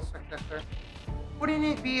spiritual successor. Wouldn't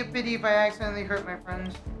it be a pity if I accidentally hurt my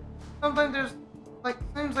friends? Sometimes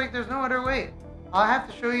seems like there's no other way. I'll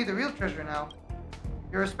have to show you the real treasure now.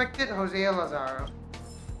 Your respected Hosea Lazaro.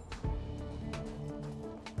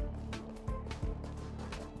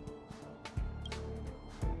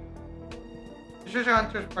 Treasure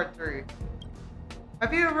Hunters Part 3.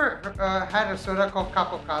 Have you ever had a soda called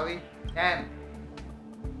Capo Cali? Damn.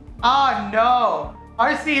 Oh no!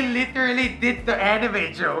 RC literally did the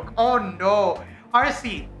anime joke. Oh no!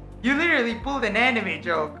 RC, you literally pulled an anime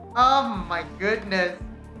joke. Oh my goodness.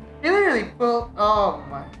 You literally pulled... Oh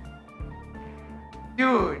my...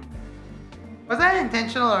 Dude. Was that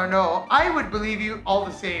intentional or no? I would believe you all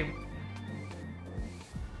the same.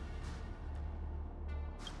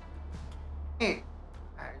 Hey,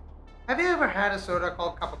 have you ever had a soda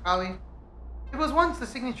called Capocali? It was once the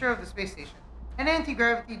signature of the space station, an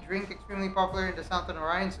anti-gravity drink extremely popular in the Southern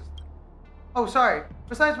Orion system. Oh, sorry,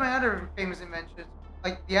 besides my other famous inventions,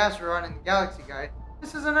 like the Asteron and the Galaxy Guide,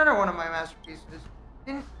 this is another one of my masterpieces.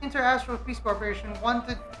 Inter-Astral Peace Corporation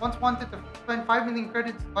once wanted to spend 5 million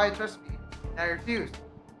credits to buy its recipe, and I refused.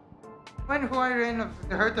 When Huayren of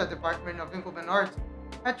the Herta Department of Implement Arts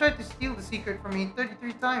had tried to steal the secret from me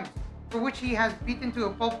 33 times, for which he has beaten to a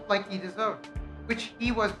pulp like he deserved.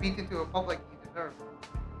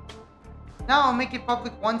 Now I'll make it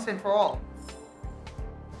public once and for all.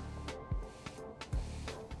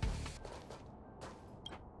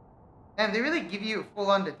 And they really give you a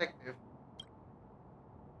full-on detective.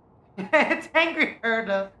 It's Angry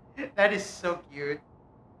Herda. That is so cute.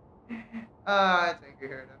 It's Angry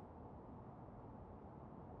Herda.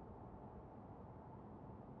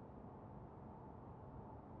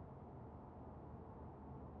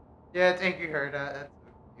 Yeah, it's Angry Herda. That's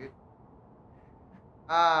so cute.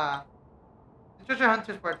 The Treasure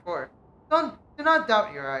Hunters Part 4. Do not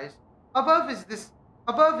doubt your eyes. Above is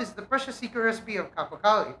the precious secret recipe of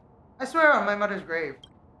Capocali. I swear on my mother's grave.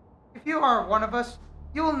 If you are one of us,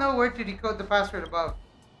 you will know where to decode the password above.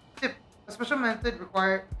 Tip: a special method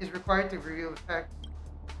is required to reveal the text.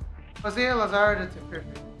 Hosea Lazaro the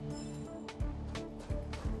Decryptor.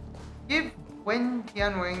 Give Wen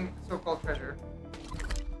Tianweng the so-called treasure.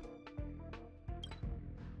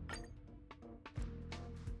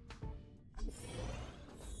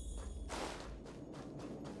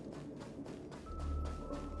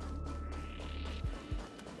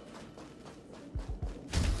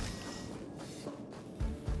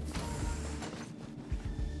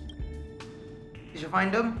 Did you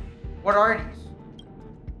find them? What are these?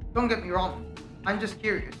 Don't get me wrong, I'm just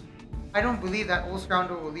curious. I don't believe that old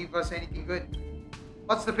scoundrel will leave us anything good.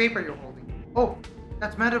 What's the paper you're holding? Oh,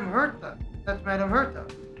 that's Madame Herta.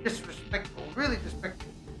 Disrespectful, really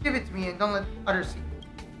disrespectful. Give it to me and don't let others see.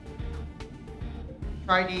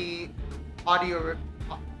 Try the auto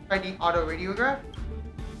radiograph?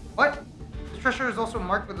 What? The treasure is also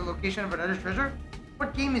marked with the location of another treasure?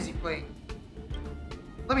 What game is he playing?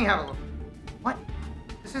 Let me have a look. What?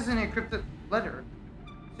 This is an encrypted letter.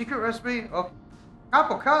 Secret recipe of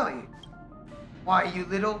Capocali. Why, you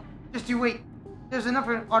little? Just you wait. There's enough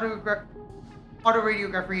for an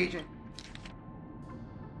auto-radiograph reagent.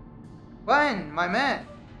 Glenn, my man.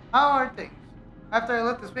 How are things? After I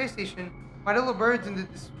left the space station, my little birds in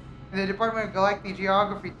the Department of Galactic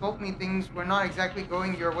Geography told me things were not exactly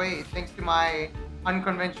going your way thanks to my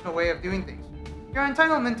unconventional way of doing things. Your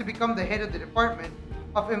entitlement to become the head of the Department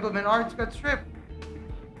of Implement Arts got stripped.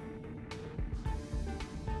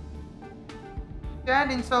 To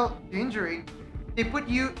add insult to injury, they put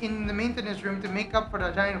you in the maintenance room to make up for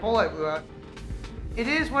the giant hole I blew out. It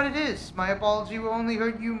is what it is. My apology will only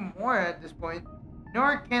hurt you more at this point,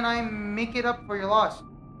 nor can I make it up for your loss.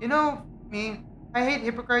 You know me, I hate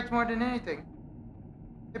hypocrites more than anything.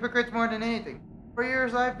 Hypocrites more than anything. For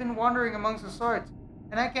years I've been wandering amongst the swords,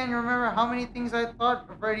 and I can't remember how many things I thought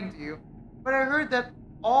of writing to you. But I heard that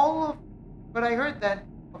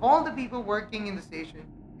of all the people working in the station,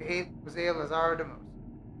 you hate Jose Lazaro the most.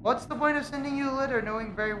 What's the point of sending you a letter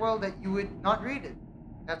knowing very well that you would not read it?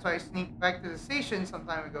 That's why I sneaked back to the station some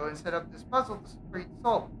time ago and set up this puzzle for you to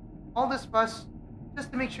solve. All this fuss,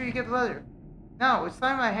 just to make sure you get the letter. Now, it's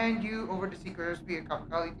time I hand you over the secret recipe of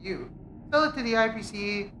Kapakali to you. Sell it to the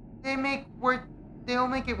IPC. They'll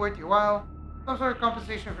make it worth your while. Some sort of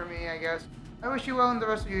compensation for me, I guess. I wish you well in the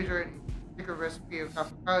rest of your journey. Secret recipe of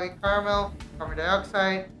Kapakali, caramel, carbon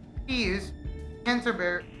dioxide, peas,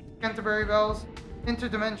 Canterbury bells,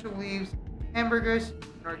 interdimensional leaves, hamburgers,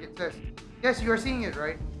 and orchid zest. Yes, you are seeing it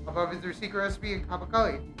right. Above is their secret recipe of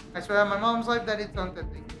Kapakali. I swear on my mom's life that it's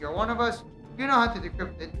authentic. If you're one of us, you know how to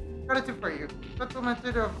decrypt it. Got a tip for you. Special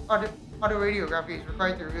method of autoradiography is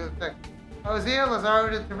required to reveal the text. Jose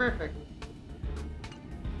Lazaro the Terrific.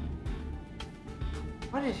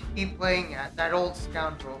 What is he playing at? That old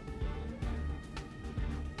scoundrel.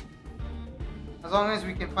 As long as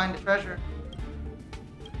we can find the treasure.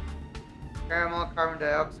 Caramel, carbon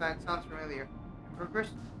dioxide, sounds familiar. Ambergris?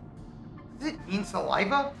 Does it mean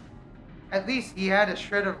saliva? At least he has a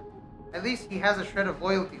shred of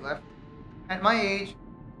loyalty left. At my age,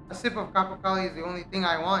 a sip of Kapakali is the only thing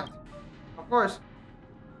I want. Of course,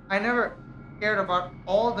 I never cared about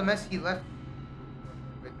all the mess he left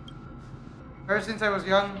with. Ever since I was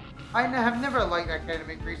young, I have never liked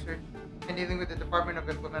academic research and dealing with the Department of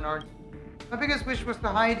Implement Arts. My biggest wish was to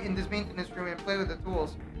hide in this maintenance room and play with the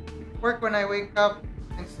tools. Work when I wake up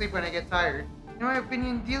and sleep when I get tired. In my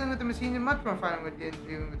opinion, dealing with the machine is much more fun than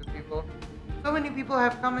dealing with the people. So many people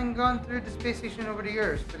have come and gone through the space station over the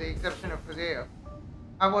years, with the exception of Hosea.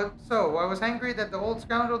 I was angry that the old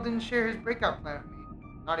scoundrel didn't share his breakout plan with me.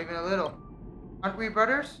 Not even a little. Aren't we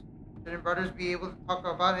brothers? Shouldn't brothers be able to talk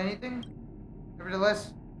about anything?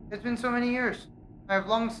 Nevertheless, it's been so many years. I have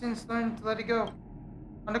long since learned to let it go.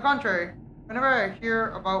 On the contrary, whenever I hear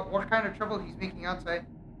about what kind of trouble he's making outside,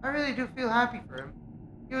 I really do feel happy for him.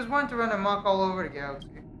 He was born to run amok all over the galaxy.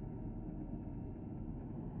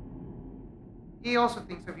 He also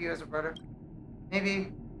thinks of you as a brother.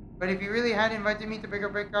 Maybe, but if he really had invited me to bring a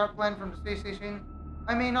breakout plan from the space station,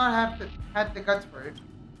 I may not have had the guts for it.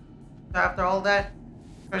 So after all that,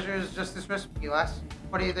 treasure is just this recipe, lass.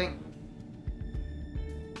 What do you think?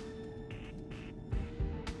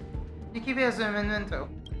 You keep it as a memento.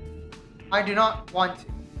 I do not want it.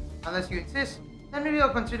 Unless you insist, then maybe I'll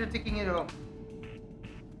consider taking it home.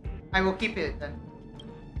 I will keep it then.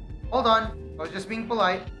 Hold on, I was just being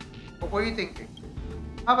polite. What were you thinking?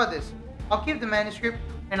 How about this? I'll keep the manuscript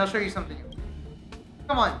and I'll show you something else.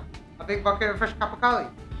 Come on, a big bucket of fresh Kapakali.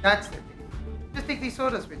 That's the thing. Just take these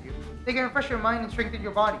sodas with you. They can refresh your mind and strengthen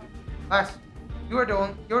your body. Last, you're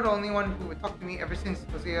the only one who would talk to me ever since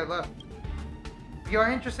Hosea left. If you are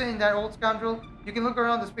interested in that old scoundrel, you can look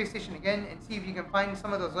around the space station again and see if you can find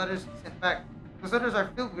some of those letters he sent back. Those letters are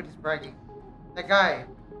filled with his bragging. That guy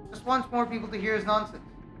just wants more people to hear his nonsense.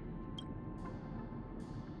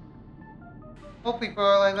 All people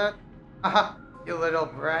are like that. Haha, you little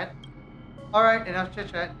brat. Alright, enough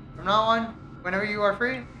chit chat. From now on, whenever you are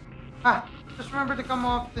free, just remember to come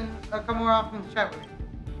more often to chat with me.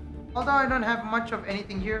 Although I don't have much of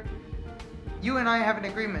anything here, you and I have an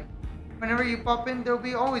agreement. Whenever you pop in, there'll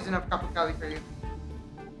be always enough Kapakali for you.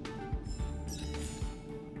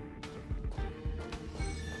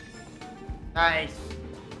 Nice.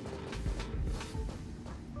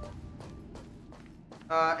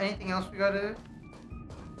 Anything else we gotta do?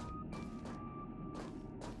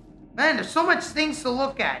 Man, there's so much things to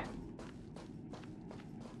look at.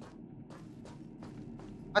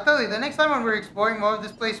 I'll tell you, the next time when we're exploring more of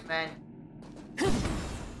this place, man.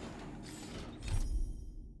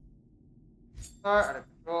 Start out of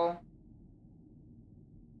control.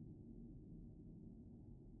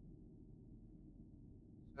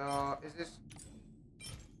 So, is this...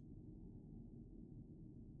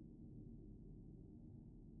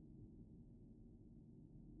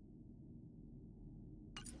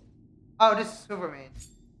 Oh, this is Superman.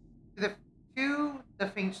 To the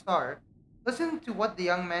faint star, listen to what the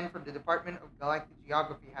young man from the Department of Galactic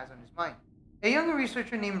Geography has on his mind. A young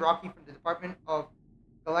researcher named Rocky from the Department of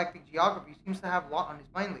Galactic Geography seems to have a lot on his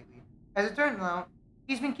mind lately. As it turns out,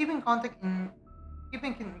 he's been keeping in contact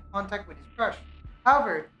with his crush.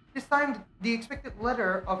 However, this time the expected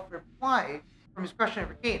letter of reply from his crush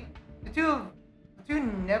never came. The two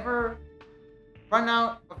never run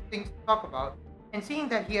out of things to talk about, and seeing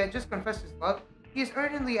that he had just confessed his love, he is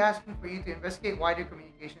urgently asking for you to investigate why their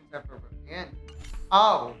communications have broken in.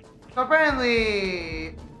 Oh, so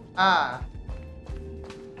apparently, how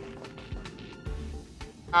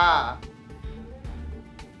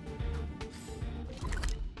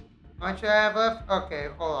much do I have left? Okay,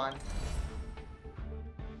 hold on.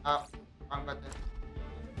 Oh, wrong button.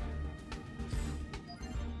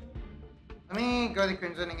 Let me go to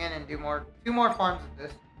Crimson again and do two more farms of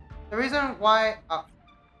this. The reason why,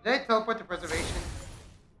 did I teleport to preservation?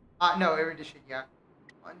 No, erudition, yeah.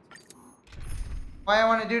 1, 2. Why I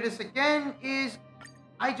want to do this again is,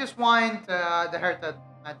 I just want the haircut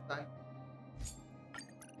match done.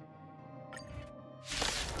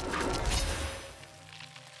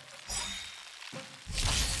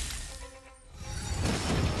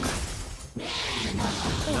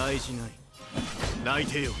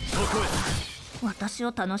私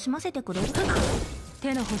を楽しませてくれるかな。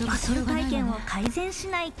手のほどバトル体験を改善し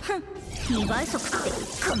ない。2倍速って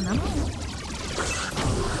こんなもん。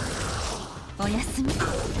おやすみ。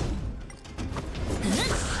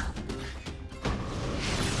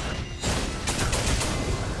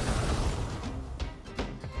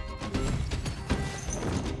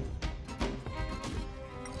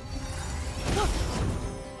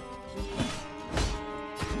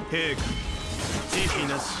陛下、慈悲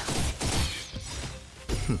なし。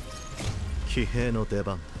騎兵の出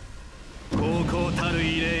番。高校たる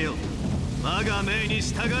異例よ。我が命に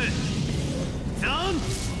従え。ザン。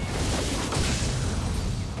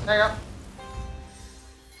There you go.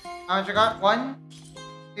 How much you got? 1,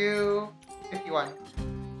 2, 51.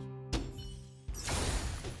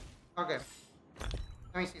 Okay.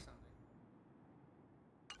 Let me see something.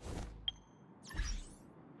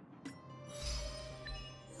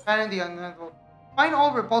 Find the unhandled. Find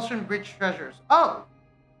all repulsion bridge treasures. Oh!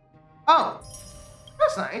 Oh!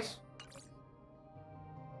 That's nice.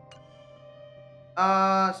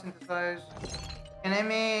 Synthesize. Can I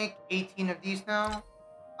make 18 of these now?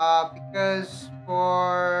 Because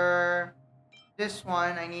for this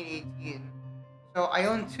one, I need 18. So I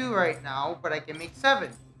own 2 right now, but I can make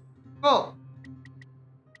 7. Cool.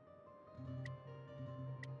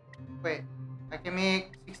 Wait, I can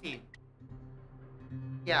make 16.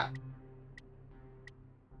 Yeah.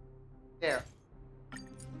 There.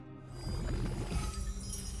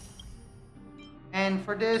 And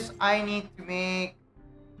for this, I need to make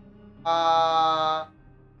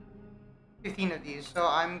 15 of these. So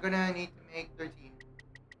I'm gonna need to make 13.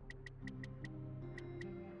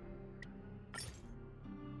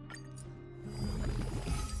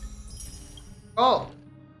 Oh.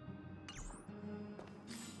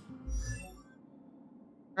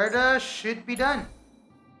 Herda should be done.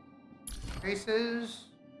 Traces.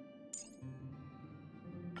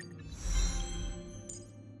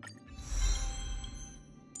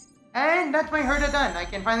 And that's my Herda done. I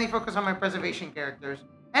can finally focus on my preservation characters.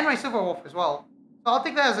 And my Silver Wolf as well. So I'll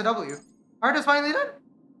take that as a W. Herda's finally done.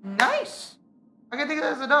 Nice. I can take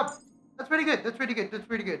that as a dub. That's pretty good. That's pretty good. That's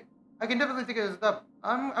pretty good. I can definitely take it as a dub.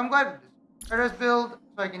 I'm glad with this. Herda's build,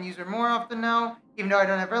 so I can use her more often now, even though I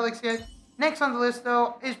don't have relics yet. Next on the list,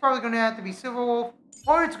 though, is probably going to have to be Silver Wolf,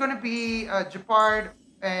 or it's going to be Japard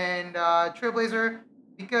and Trailblazer,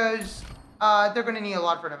 because they're going to need a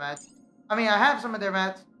lot for the mats. I mean, I have some of their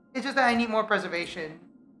mats. It's just that I need more preservation.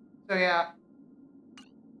 So, yeah.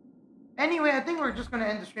 Anyway, I think we're just going to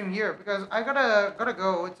end the stream here, because I gotta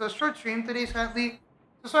go. It's a short stream today, sadly.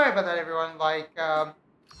 So, sorry about that, everyone. Like,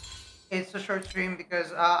 it's a short stream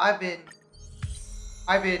because I'm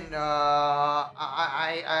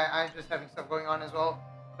just having stuff going on as well.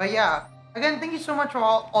 But yeah, again, thank you so much for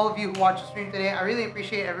all of you who watched the stream today. I really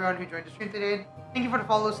appreciate everyone who joined the stream today. Thank you for the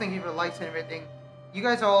follows, thank you for the likes and everything. You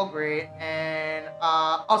guys are all great, and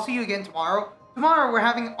I'll see you again tomorrow. Tomorrow we're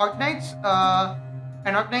having Arknights,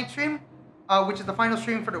 an Arknight stream, which is the final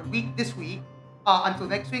stream for the week this week, until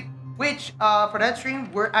next week. Which for that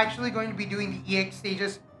stream we're actually going to be doing the EX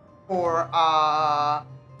stages for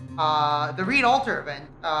the Reed Altar event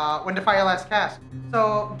when the fire last cast.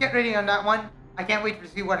 So get ready on that one. I can't wait to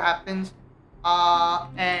see what happens.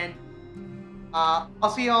 And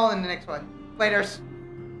I'll see y'all in the next one. Laters.